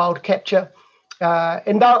called Wild Capture.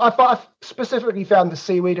 And I've specifically found the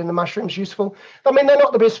seaweed and the mushrooms useful. I mean, they're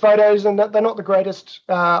not the best photos and they're not the greatest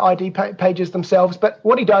ID pages themselves, but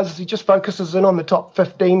what he does is he just focuses in on the top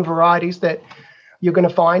 15 varieties that you're going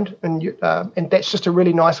to find, and that's just a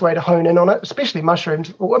really nice way to hone in on it, especially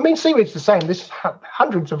mushrooms. Well, I mean, seaweed's the same. There's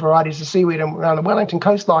hundreds of varieties of seaweed around the Wellington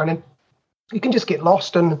coastline, and you can just get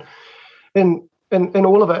lost in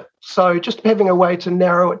all of it. So just having a way to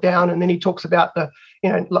narrow it down, and then he talks about the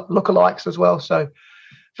lookalikes as well. So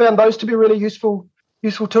found those to be really useful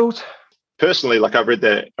tools. Personally, like I've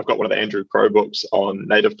got one of the Andrew Crow books on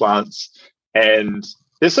native plants, and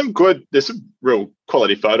there's some real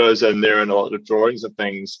quality photos in there and a lot of drawings and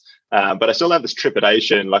things. But I still have this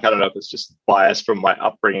trepidation. Like, I don't know if it's just bias from my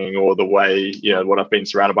upbringing or the way, what I've been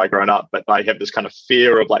surrounded by growing up, but I have this kind of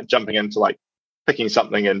fear of like jumping into like picking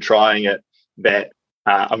something and trying it that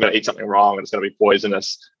I'm going to eat something wrong and it's going to be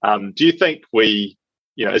poisonous. Do you think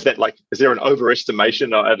is there an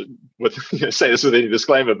overestimation with, say this with any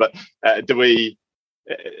disclaimer, but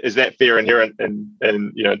is that fear inherent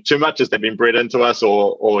in too much? Has that been bred into us,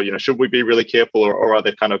 or should we be really careful, or are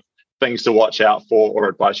there kind of things to watch out for or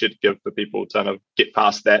advice you'd give for people to kind of get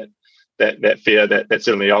past that fear that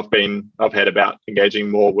certainly I've had about engaging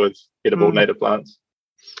more with edible native plants?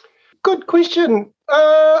 Good question.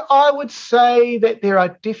 I would say that there are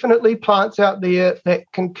definitely plants out there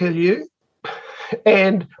that can kill you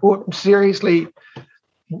or seriously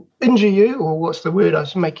injure you, or what's the word?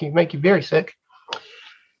 Make you very sick.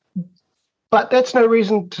 But that's no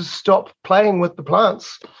reason to stop playing with the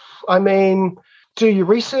plants. I mean, do your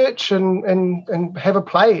research and have a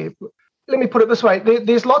play. Let me put it this way.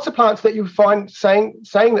 There's lots of plants that you find saying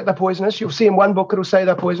that they're poisonous. You'll see in one book it'll say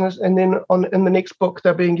they're poisonous, and then in the next book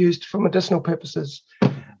they're being used for medicinal purposes.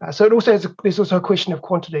 So there's also a question of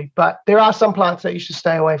quantity. But there are some plants that you should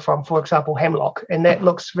stay away from, for example, hemlock, and that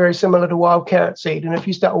looks very similar to wild carrot seed. And if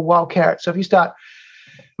you start with wild carrot, so if you start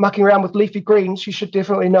mucking around with leafy greens, you should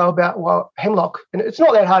definitely know about hemlock. And it's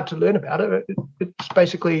not that hard to learn about it. It's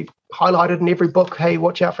basically highlighted in every book, hey,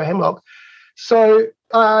 watch out for hemlock. So,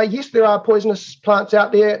 yes, there are poisonous plants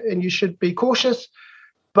out there and you should be cautious,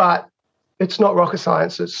 but it's not rocket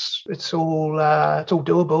science. It's all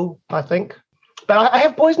doable, I think. But I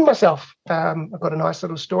have poisoned myself. I've got a nice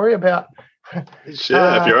little story about...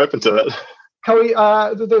 Sure, if you're open to it.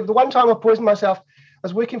 The one time I poisoned myself, I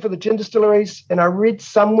was working for the gin distilleries, and I read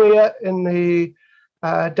somewhere in the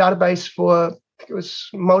database for, I think it was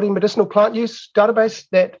Māori medicinal plant use database,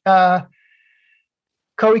 that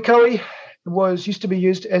kowi used to be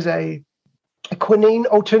used as a quinine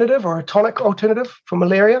alternative or a tonic alternative for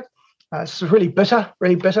malaria. It's really bitter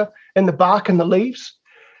in the bark and the leaves.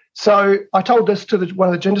 So I told this to one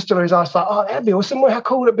of the gin distilleries. I was like, oh, that'd be awesome. How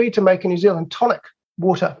cool would it be to make a New Zealand tonic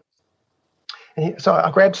water? So I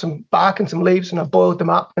grabbed some bark and some leaves and I boiled them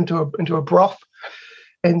up into a broth.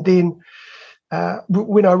 And then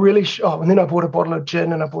when I really, and then I bought a bottle of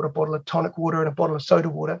gin and I bought a bottle of tonic water and a bottle of soda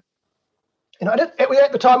water. And I didn't,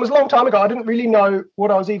 at the time, it was a long time ago, I didn't really know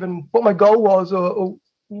what my goal was or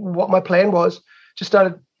what my plan was.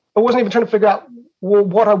 I wasn't even trying to figure out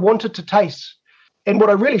what I wanted to taste. And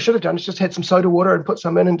what I really should have done is just had some soda water and put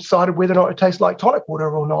some in and decided whether or not it tastes like tonic water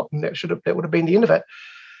or not. And that would have been the end of it.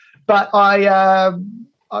 But I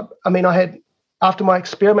had, after my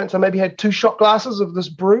experiments, I maybe had 2 shot glasses of this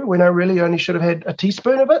brew when I really only should have had a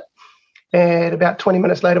teaspoon of it. And about 20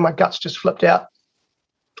 minutes later, my guts just flipped out.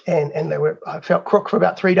 And I felt crook for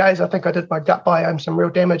about 3 days. I think I did my gut biome some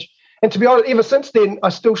real damage. And to be honest, ever since then, I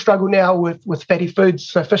still struggle now with fatty foods.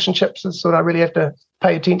 So fish and chips is sort of I really have to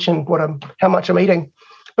pay attention how much I'm eating.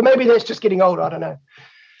 But maybe that's just getting older. I don't know.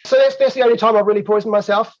 So that's the only time I've really poisoned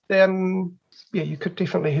myself. Yeah, you could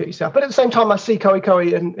definitely hurt yourself. But at the same time, I see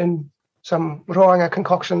kowi in some roanga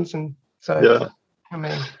concoctions, and so yeah. I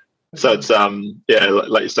mean, so it's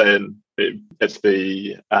like you're saying, it's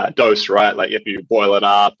the dose, right? Like if you boil it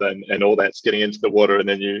up and all that's getting into the water, and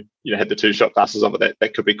then you had the 2 shot glasses of it,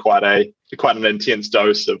 that could be quite an intense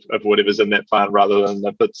dose of whatever's in that plant, rather than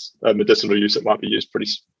if it's a medicinal use, it might be used pretty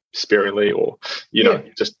sparingly, or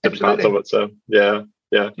just different parts of it. So yeah.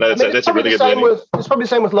 No, that's a really good learning. It's probably the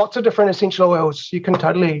same with lots of different essential oils. You can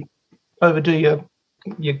totally overdo your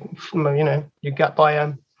gut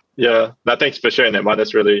biome. Yeah, no, thanks for sharing that, Mike.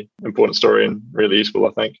 That's really important story and really useful,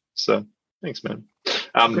 I think. So thanks, man.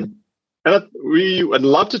 And we would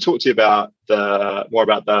love to talk to you about more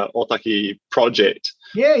about the Otaki project.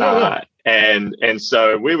 Yeah. And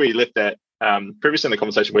so where we left that previously in the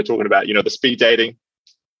conversation, we were talking about the speed dating,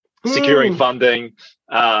 securing funding,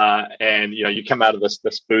 and you come out of this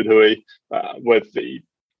food hui with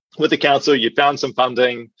the council. You found some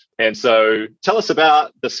funding, and so tell us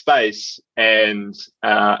about the space and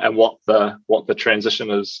what the transition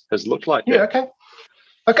has looked like. Yeah.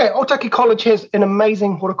 Okay. Otaki College has an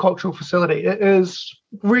amazing horticultural facility. It is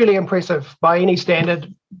really impressive by any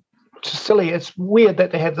standard. silly. It's weird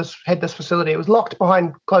that they had this facility. It was locked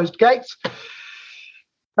behind closed gates.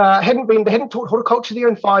 They hadn't taught horticulture there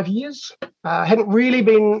in 5 years. Hadn't really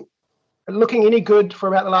been looking any good for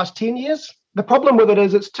about the last 10 years. The problem with it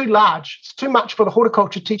is it's too large. It's too much for the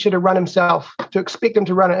horticulture teacher to run himself, to expect him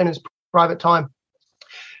to run it in his private time.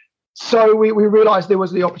 So we realised there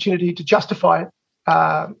was the opportunity to justify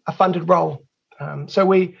a funded role. So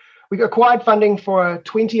we acquired funding for a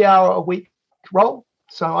 20-hour-a-week role.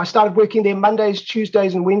 So I started working there Mondays,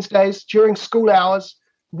 Tuesdays, and Wednesdays during school hours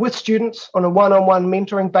with students on a one-on-one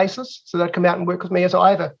mentoring basis. So they'd come out and work with me. So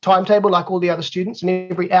I have a timetable like all the other students,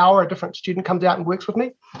 and every hour a different student comes out and works with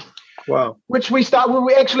me. Wow. Which we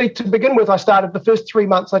actually, to begin with, I started the first 3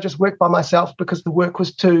 months, I just worked by myself because the work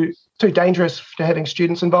was too dangerous to having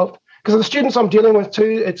students involved. Because the students I'm dealing with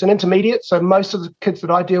too, it's an intermediate. So most of the kids that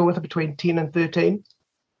I deal with are between 10 and 13.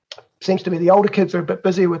 Seems to be the older kids are a bit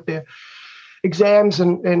busy with their exams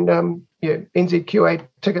and NZQA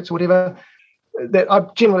tickets or whatever. That I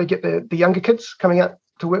generally get the younger kids coming out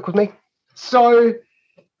to work with me. So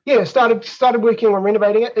yeah, started working on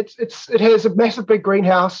renovating it. It has a massive big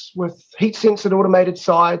greenhouse with heat censored automated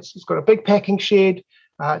sides. It's got a big packing shed.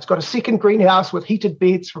 It's got a second greenhouse with heated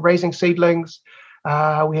beds for raising seedlings.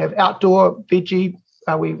 We have outdoor veggie.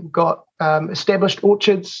 We've got established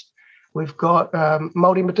orchards. We've got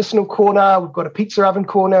multi-medicinal corner. We've got a pizza oven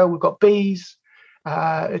corner. We've got bees.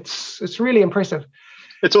 It's really impressive.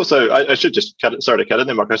 It's also, I should just sorry to cut in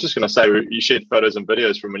there, Mark. I was just going to say, you shared photos and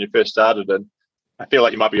videos from when you first started, and I feel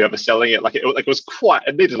like you might be overselling it. It was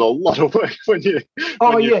it needed a lot of work when you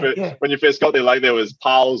first got there. Like there was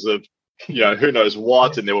piles of, who knows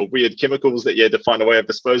what, and there were weird chemicals that you had to find a way of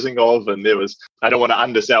disposing of. And I don't want to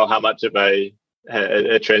undersell how much of a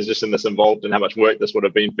transition this involved and how much work this would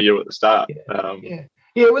have been for you at the start. It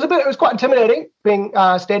was quite intimidating being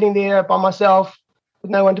standing there by myself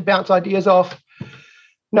with no one to bounce ideas off,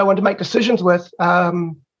 no one to make decisions with.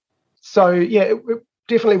 It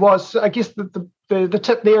definitely was. I guess the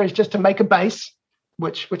tip there is just to make a base,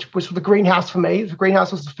 which was the greenhouse for me. The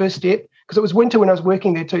greenhouse was the first step because it was winter when I was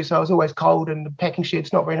working there too, so I was always cold and the packing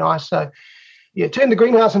shed's not very nice. So turn the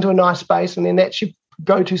greenhouse into a nice space, and then that's your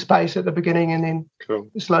go-to space at the beginning, and then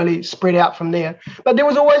slowly spread out from there. But there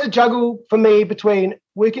was always a juggle for me between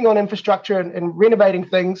working on infrastructure and renovating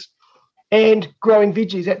things and growing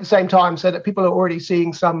veggies at the same time, so that people are already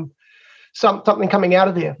seeing something coming out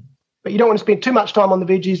of there. But you don't want to spend too much time on the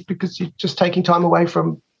veggies because you're just taking time away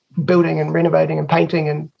from building and renovating and painting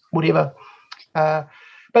and whatever.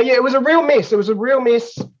 But it was a real mess. It was a real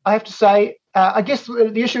mess, I have to say. I guess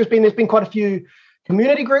the issue has been there's been quite a few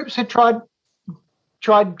community groups had tried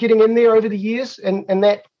getting in there over the years, and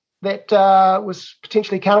that was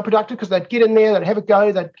potentially counterproductive because they'd get in there, they'd have a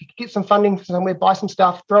go, they'd get some funding from somewhere, buy some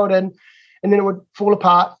stuff, throw it in, and then it would fall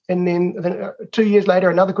apart. And then 2 years later,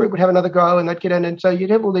 another group would have another go and they'd get in. And so you'd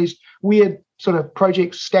have all these weird sort of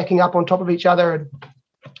projects stacking up on top of each other, and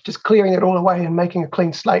just clearing it all away and making a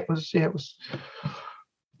clean slate was a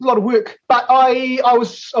lot of work. But I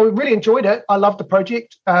really enjoyed it. I loved the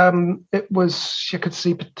project. It was, you could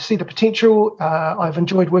see the potential. I've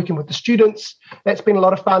enjoyed working with the students. That's been a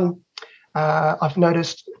lot of fun. I've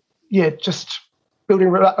noticed, just building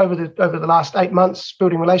over the last 8 months,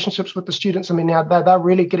 building relationships with the students. I mean, now they're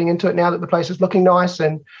really getting into it now that the place is looking nice,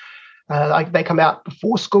 and they come out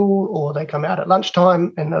before school or they come out at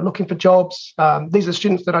lunchtime and they're looking for jobs. These are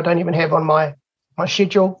students that I don't even have on my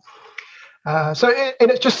schedule. And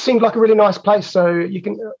it just seemed like a really nice place. So you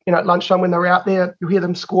can, at lunchtime when they're out there, you hear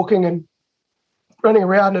them squawking and running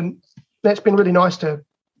around, and that's been really nice to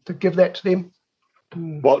give that to them.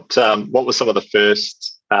 What was some of the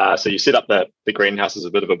first? So you set up the greenhouse as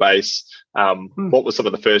a bit of a base. What were some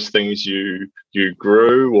of the first things you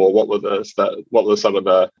grew, or what were some of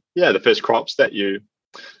the first crops that you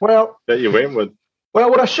went with? Well,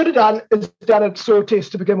 what I should have done is done a soil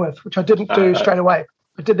test to begin with, which I didn't do straight away.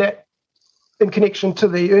 I did that in connection to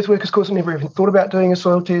the Earthworkers course. I never even thought about doing a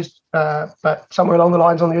soil test, but somewhere along the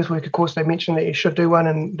lines on the Earthworker course, they mentioned that you should do one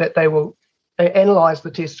and that they will analyse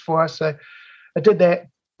the tests for us. So I did that a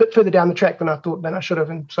bit further down the track than I should have.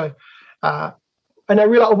 And so, and I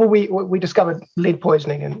realised, we discovered lead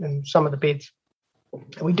poisoning in some of the beds.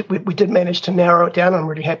 We did manage to narrow it down. I'm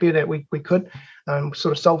really happy that we could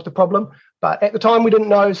sort of solve the problem. But at the time, we didn't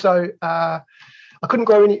know, so I couldn't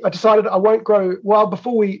grow any. I decided I won't grow. Well,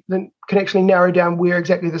 before we then can actually narrow down where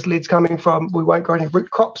exactly this lead's coming from, we won't grow any root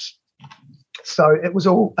crops. So it was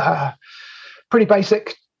all pretty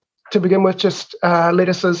basic to begin with, just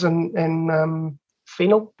lettuces and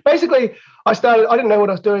fennel. Basically, I didn't know what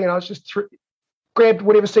I was doing, and I was just grabbed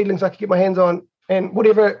whatever seedlings I could get my hands on, and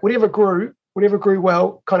whatever grew, whatever grew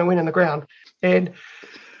well kind of went in the ground. And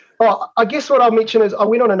I guess what I'll mention is I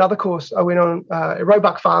went on another course. I went on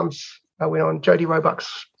Roebuck Farms. I went on Jody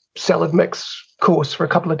Roebuck's salad mix course for a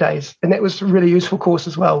couple of days. And that was a really useful course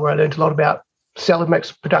as well, where I learned a lot about salad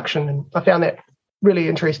mix production. And I found that really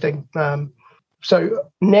interesting. So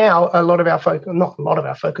now a lot of our focus, not a lot of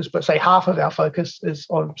our focus, but say half of our focus is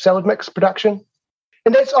on salad mix production.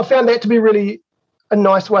 And I found that to be really a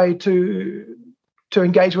nice way to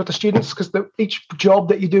engage with the students, because each job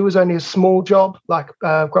that you do is only a small job, like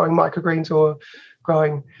growing microgreens or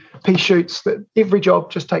growing pea shoots. That every job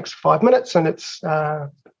just takes 5 minutes, and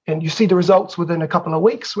and you see the results within a couple of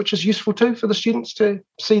weeks, which is useful too for the students to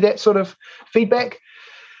see that sort of feedback.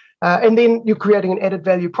 And then you're creating an added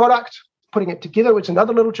value product, putting it together, which is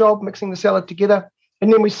another little job, mixing the salad together.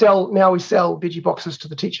 And then we sell veggie boxes to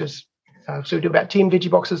the teachers. So we do about 10 veggie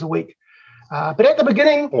boxes a week. But at the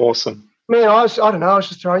beginning, awesome. Man, I was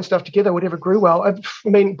just throwing stuff together, whatever grew well. I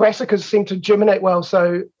mean, brassicas seem to germinate well.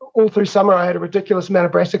 So all through summer, I had a ridiculous amount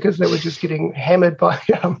of brassicas that were just getting hammered by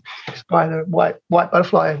the white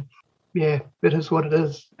butterfly. And yeah, it is what it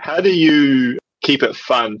is. How do you keep it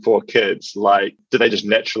fun for kids? Like, do they just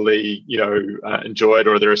naturally, enjoy it,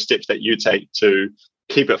 or are there steps that you take to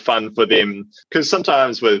keep it fun for them? Because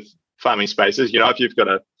sometimes with farming spaces, if you've got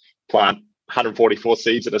to plant 144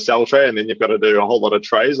 seeds in a cell tray, and then you've got to do a whole lot of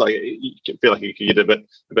trays, like you can feel like it can get a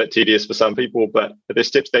bit tedious for some people. But are there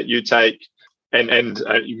steps that you take? And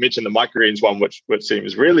you mentioned the microgreens one, which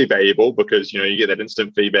seems really valuable, because you get that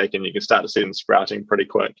instant feedback and you can start to see them sprouting pretty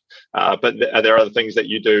quick. But are there other things that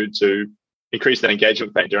you do to increase that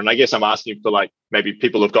engagement factor? And I guess I'm asking for, like, maybe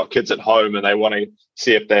people have got kids at home and they want to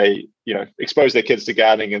see if they expose their kids to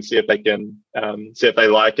gardening and see if they can see if they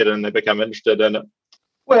like it and they become interested in it.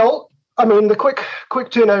 Well, I mean, the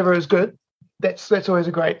quick turnover is good. That's always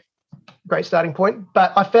a great starting point.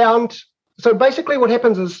 But I found, so basically what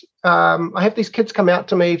happens is I have these kids come out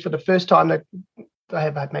to me for the first time. They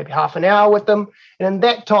have had maybe half an hour with them. And in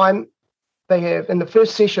that time, in the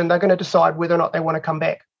first session, they're going to decide whether or not they want to come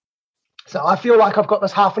back. So I feel like I've got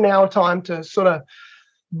this half an hour time to sort of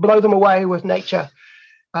blow them away with nature.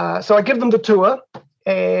 So I give them the tour.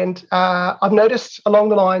 And I've noticed along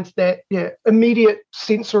the lines that, immediate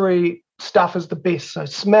sensory stuff is the best. So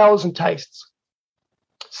smells and tastes.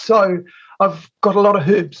 So I've got a lot of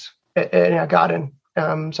herbs in our garden.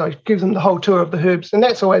 So I give them the whole tour of the herbs. And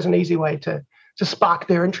that's always an easy way to spark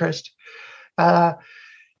their interest.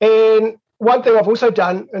 And one thing I've also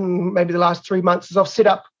done in maybe the last 3 months is I've set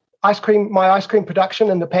up my ice cream production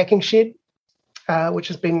in the packing shed, which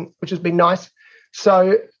has been nice.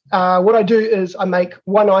 So what I do is I make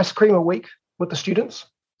one ice cream a week with the students.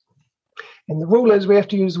 And the rule is we have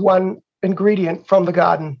to use one ingredient from the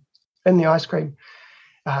garden in the ice cream.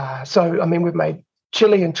 So, I mean, we've made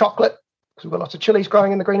chili and chocolate, because we've got lots of chilies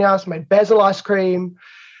growing in the greenhouse. We made basil ice cream.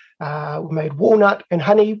 We made walnut and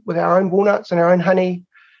honey with our own walnuts and our own honey.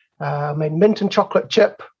 Made mint and chocolate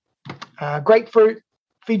chip, grapefruit,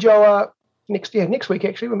 feijoa. Next week,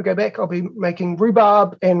 actually, when we go back, I'll be making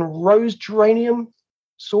rhubarb and rose geranium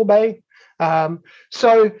sorbet.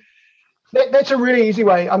 So that's a really easy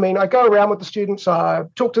way. I mean, I go around with the students, I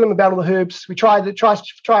talk to them about all the herbs. We try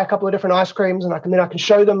a couple of different ice creams, and I can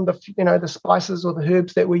show them the spices or the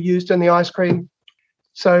herbs that were used in the ice cream.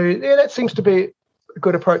 So yeah, that seems to be a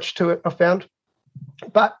good approach to it, I've found.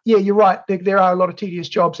 But yeah, you're right. There are a lot of tedious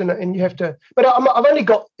jobs, and you have to. But I've only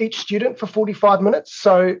got each student for 45 minutes,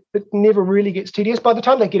 so it never really gets tedious. By the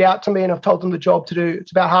time they get out to me and I've told them the job to do,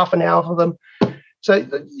 it's about half an hour for them. So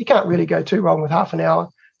you can't really go too wrong with half an hour.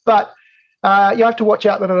 But you have to watch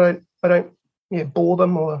out that I don't bore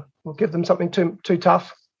them or give them something too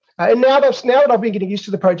tough. And now that I've been getting used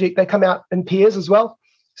to the project, they come out in pairs as well.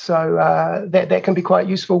 So that can be quite a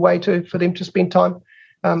useful way for them to spend time.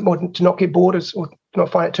 Or to not get bored or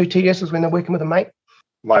not find it too tedious is when they're working with a mate.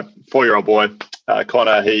 My 4-year-old boy,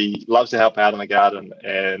 Connor, he loves to help out in the garden,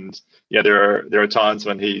 and there are times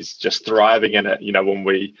when he's just thriving in it. When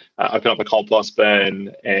we open up a compost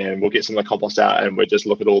bin and we'll get some of the compost out, and we just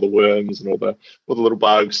look at all the worms and all the little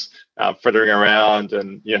bugs frittering around,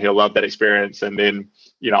 and he'll love that experience. And then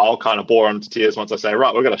I'll kind of bore him to tears once I say,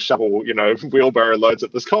 right, we're going to shovel wheelbarrow loads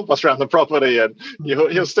of this compost around the property, and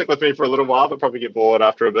he'll stick with me for a little while, but probably get bored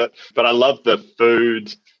after a bit. But I love the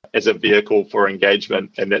food as a vehicle for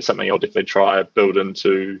engagement, and that's something I'll definitely try build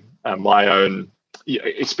into my own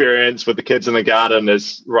experience with the kids in the garden.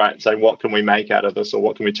 Is right, saying what can we make out of this, or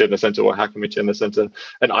what can we turn this into, or how can we turn this into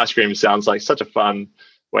an ice cream? Sounds like such a fun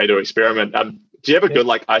way to experiment. Do you have a good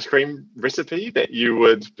ice cream recipe that you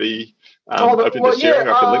would be open to sharing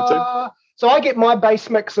or can link to? So I get my base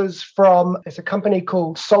mixes from, it's a company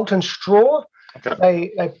called Salt and Straw.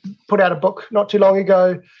 Okay. They put out a book not too long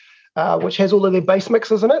ago, which has all of their base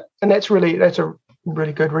mixes in it. And that's a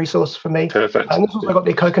really good resource for me. Perfect. And they've also got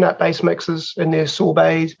their coconut base mixes and their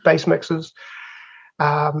sorbet base mixes.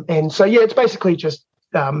 And so, yeah, it's basically just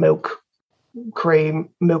milk, cream,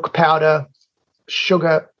 milk powder,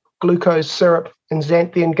 sugar, glucose syrup, and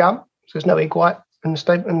xanthian gum. So there's no egg white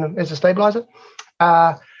as a stabilizer.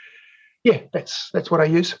 That's what I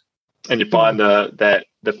use. And you find that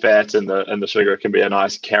the fat and the sugar can be a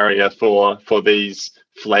nice carrier for these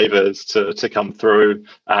flavors to come through,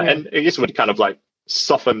 and I guess it would kind of like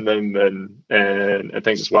soften them and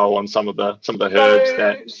things as well on some of the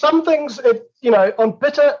herbs. Some things, on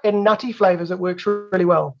bitter and nutty flavors, it works really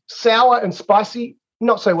well. Sour and spicy,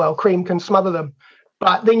 not so well. Cream can smother them.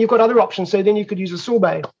 But then you've got other options. So then you could use a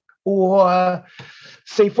sorbet, or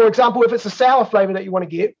for example, if it's a sour flavor that you want to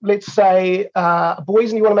get, let's say you want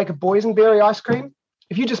to make a boysenberry ice cream.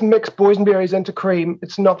 If you just mix boysenberries into cream,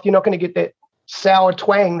 you're not going to get that sour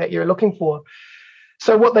twang that you're looking for.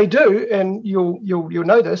 So what they do, and you'll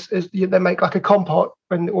know this, is they make like a compote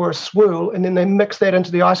or a swirl, and then they mix that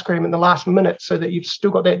into the ice cream in the last minute, so that you've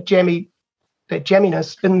still got that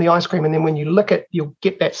jamminess in the ice cream, and then when you lick it, you'll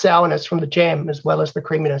get that sourness from the jam as well as the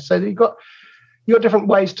creaminess. So you've got different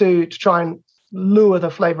ways to try and lure the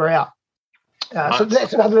flavor out. Nice. So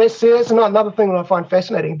that's another thing that I find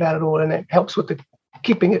fascinating about it all, and it helps with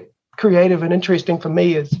keeping it creative and interesting for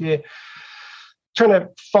me. Is trying to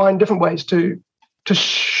find different ways to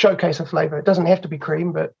showcase a flavor. It doesn't have to be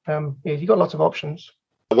cream, but you've got lots of options.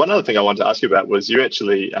 One other thing I wanted to ask you about was you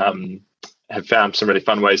actually have found some really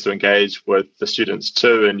fun ways to engage with the students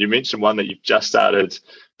too. And you mentioned one that you've just started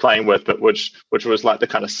playing with, but which was like the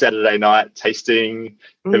kind of Saturday night tasting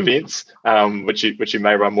events, which you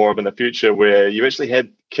may run more of in the future, where you actually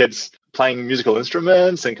had kids playing musical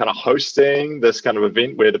instruments and kind of hosting this kind of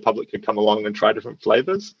event where the public could come along and try different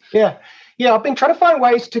flavors. Yeah, I've been trying to find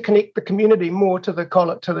ways to connect the community more to the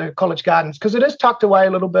college gardens, because it is tucked away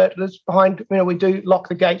a little bit. It is behind, we do lock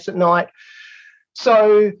the gates at night.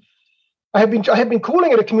 So I have been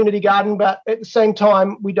calling it a community garden, but at the same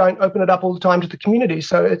time, we don't open it up all the time to the community.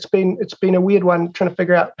 So it's been a weird one, trying to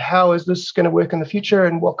figure out how is this going to work in the future,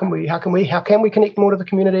 and how can we connect more to the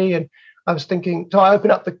community. And I was thinking, so I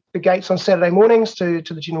open up the gates on Saturday mornings to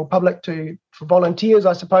the general public for volunteers,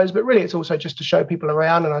 I suppose, but really it's also just to show people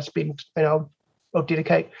around. And I spend, I'll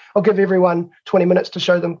give everyone 20 minutes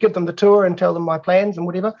to give them the tour and tell them my plans and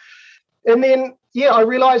whatever. And then, I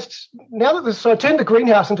realized so I turned the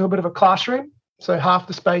greenhouse into a bit of a classroom. So half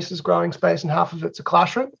the space is growing space and half of it's a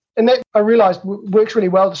classroom. And that I realized works really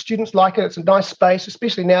well. The students like it. It's a nice space,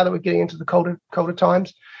 especially now that we're getting into the colder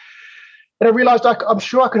times. And I realized I'm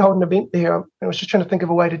sure I could hold an event there. I was just trying to think of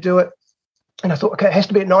a way to do it. And I thought, okay, it has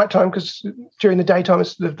to be at night time, because during the daytime,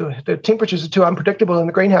 the temperatures are too unpredictable in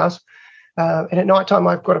the greenhouse. And at night time,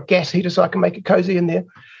 I've got a gas heater so I can make it cozy in there.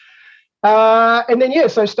 And then,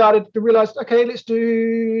 so I started to realize, okay, let's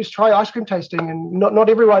try ice cream tasting. And not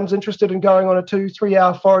everyone's interested in going on a 2-3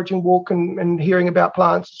 hour foraging walk and hearing about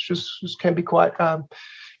plants. It's just can be quite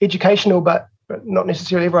educational, but not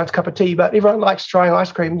necessarily everyone's cup of tea. But everyone likes trying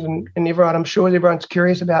ice creams, and I'm sure everyone's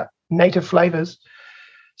curious about native flavors.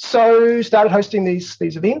 So started hosting these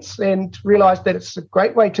events and realized that it's a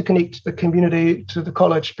great way to connect the community to the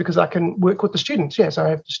college, because I can work with the students. So I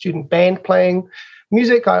have the student band playing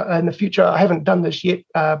music. In the future, I haven't done this yet,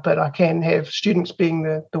 but I can have students being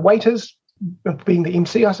the waiters, being the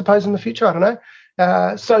MC, I suppose, in the future. I don't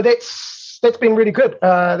know. So that's been really good.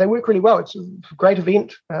 They work really well. It's a great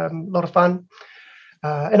event, a lot of fun.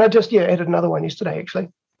 And I just added another one yesterday, actually.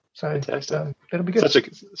 So that'll be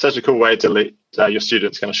good. Such a cool way to let your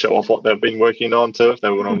students kind of show off what they've been working on too, if they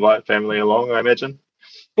want to invite family along, I imagine.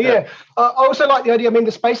 I also like the idea. I mean,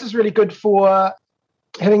 the space is really good for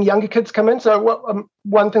having younger kids come in. So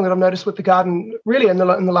one thing that I've noticed with the garden really in the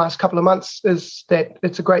last couple of months is that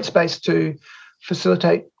it's a great space to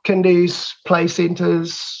facilitate kindies, play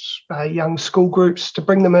centres, young school groups, to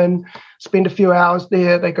bring them in, spend a few hours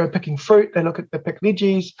there. They go picking fruit. They pick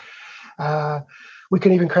veggies. We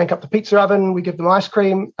can even crank up the pizza oven. We give them ice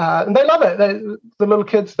cream, and they love it. The little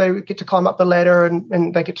kids, they get to climb up the ladder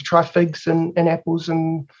and they get to try figs and apples,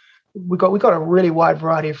 and we got a really wide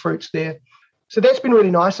variety of fruits there. So that's been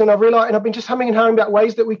really nice. And I've been just humming and hawing about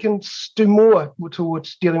ways that we can do more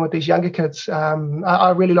towards dealing with these younger kids.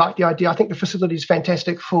 I really like the idea. I think the facility is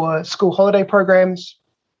fantastic for school holiday programs.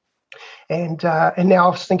 And now I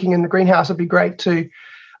was thinking in the greenhouse, it'd be great I've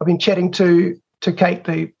been chatting to to Kate,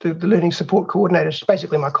 the learning support coordinator. She's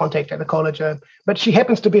basically my contact at the college, but she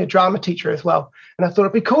happens to be a drama teacher as well. And I thought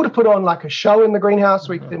it'd be cool to put on like a show in the greenhouse.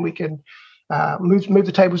 Then we can move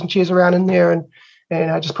the tables and chairs around in there,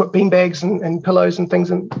 and just put beanbags and pillows and things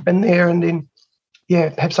in there, and then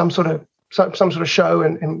have some sort of show,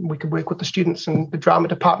 and we could work with the students and the drama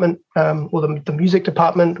department or the music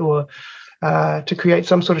department, or to create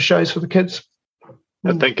some sort of shows for the kids.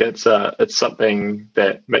 I think it's something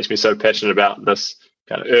that makes me so passionate about this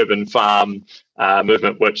kind of urban farm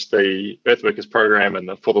movement, which the Earthworkers program and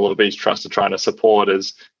the For the Little Bees Trust are trying to support,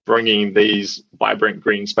 is bringing these vibrant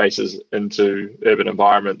green spaces into urban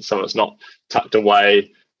environments. So it's not tucked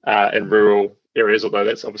away in rural areas, although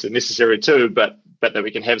that's obviously necessary too, but that we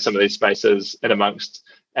can have some of these spaces in amongst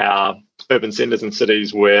our urban centres and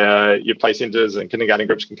cities where your play centres and kindergarten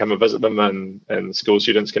groups can come and visit them, and school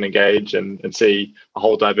students can engage and see a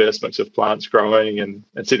whole diverse mix of plants growing and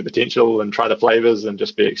see the potential and try the flavours and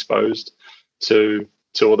just be exposed to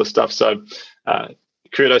all this stuff. So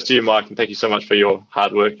kudos to you, Mike, and thank you so much for your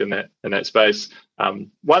hard work in that space.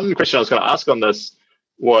 One question I was going to ask on this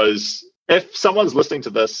was, if someone's listening to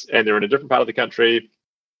this and they're in a different part of the country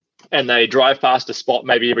and they drive past a spot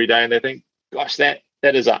maybe every day and they think, gosh, that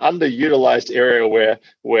is an underutilized area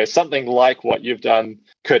where something like what you've done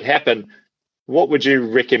could happen, what would you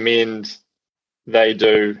recommend they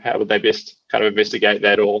do? How would they best kind of investigate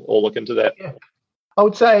that or look into that? Yeah. I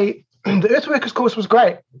would say the Earthworkers course was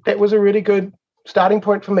great. That was a really good starting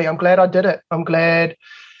point for me. I'm glad I did it. I'm glad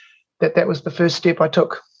that was the first step I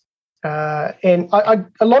took. And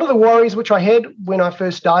a lot of the worries which I had when I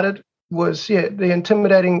first started was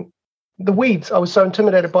the weeds. I was so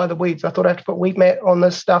intimidated by the weeds. I thought I have to put weed mat on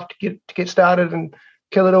this stuff to get started and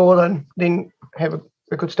kill it all, and then have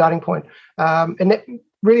a good starting point. And that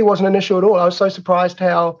really wasn't an issue at all. I was so surprised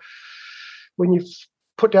how when you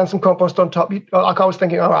put down some compost on top, I was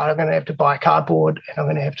thinking, all right, I'm going to have to buy cardboard and I'm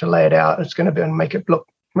going to have to lay it out. It's going to make it look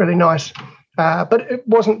really nice. But it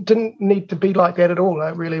didn't need to be like that at all.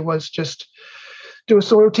 It really was just do a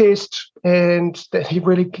soil test, and that you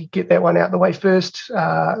really could get that one out of the way first.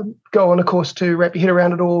 Go on a course to wrap your head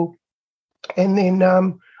around it all, and then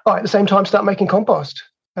at the same time start making compost.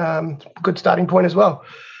 Good starting point as well.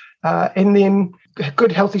 And then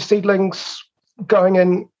good healthy seedlings going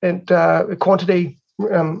in and quantity.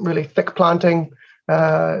 Really thick planting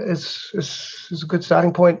is a good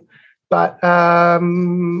starting point. But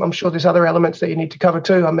I'm sure there's other elements that you need to cover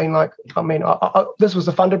too. This was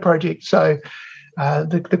a funded project, so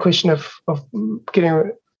the question of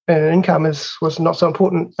getting an income was not so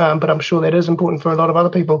important. But I'm sure that is important for a lot of other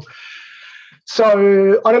people.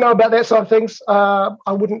 So I don't know about that side of things. I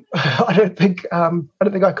don't think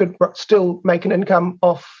I could still make an income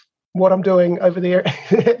off what I'm doing over there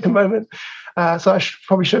at the moment. So I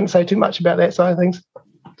probably shouldn't say too much about that side of things.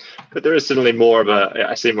 But there is certainly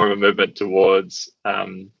I see more of a movement towards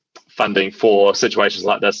funding for situations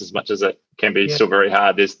like this, as much as it can be still very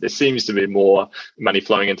hard. There seems to be more money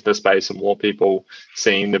flowing into the space and more people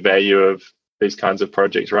seeing the value of these kinds of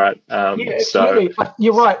projects, right? Absolutely.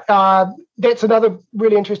 You're right. That's another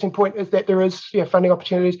really interesting point, is that there is funding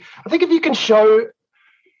opportunities. I think if you can show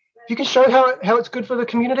how it's good for the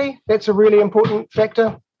community, that's a really important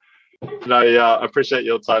factor. I appreciate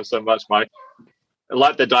your time so much, Mike. I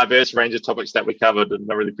like the diverse range of topics that we covered, and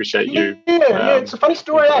I really appreciate you. Yeah, it's a funny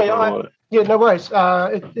story. No worries.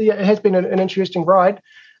 It has been an interesting ride,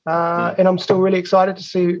 and I'm still really excited to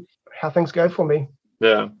see how things go for me.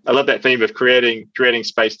 Yeah, I love that theme of creating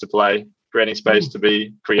space to play, creating space to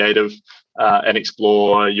be creative and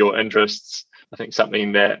explore your interests. I think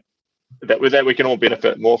something that we can all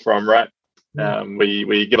benefit more from, right?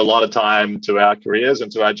 We give a lot of time to our careers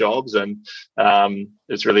and to our jobs, and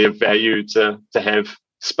it's really of value to have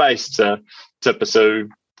space to pursue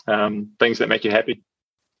things that make you happy.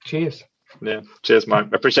 Cheers. Yeah, cheers, Mike.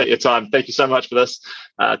 I appreciate your time. Thank you so much for this.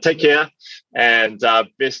 Take care, and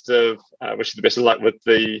wish you the best of luck with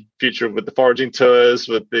the future, with the foraging tours,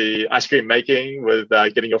 with the ice cream making, with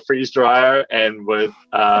getting your freeze dryer, and with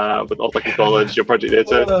Old Lucky College, your project there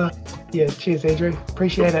too. Cheers, Andrew.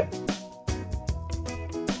 Appreciate it.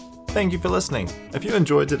 Thank you for listening. If you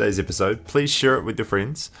enjoyed today's episode, please share it with your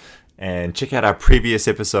friends, and check out our previous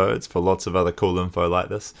episodes for lots of other cool info like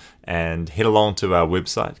this, and head along to our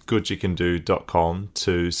website, goodyoucando.com,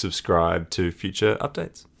 to subscribe to future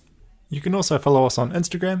updates. You can also follow us on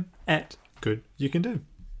Instagram @goodyoucando.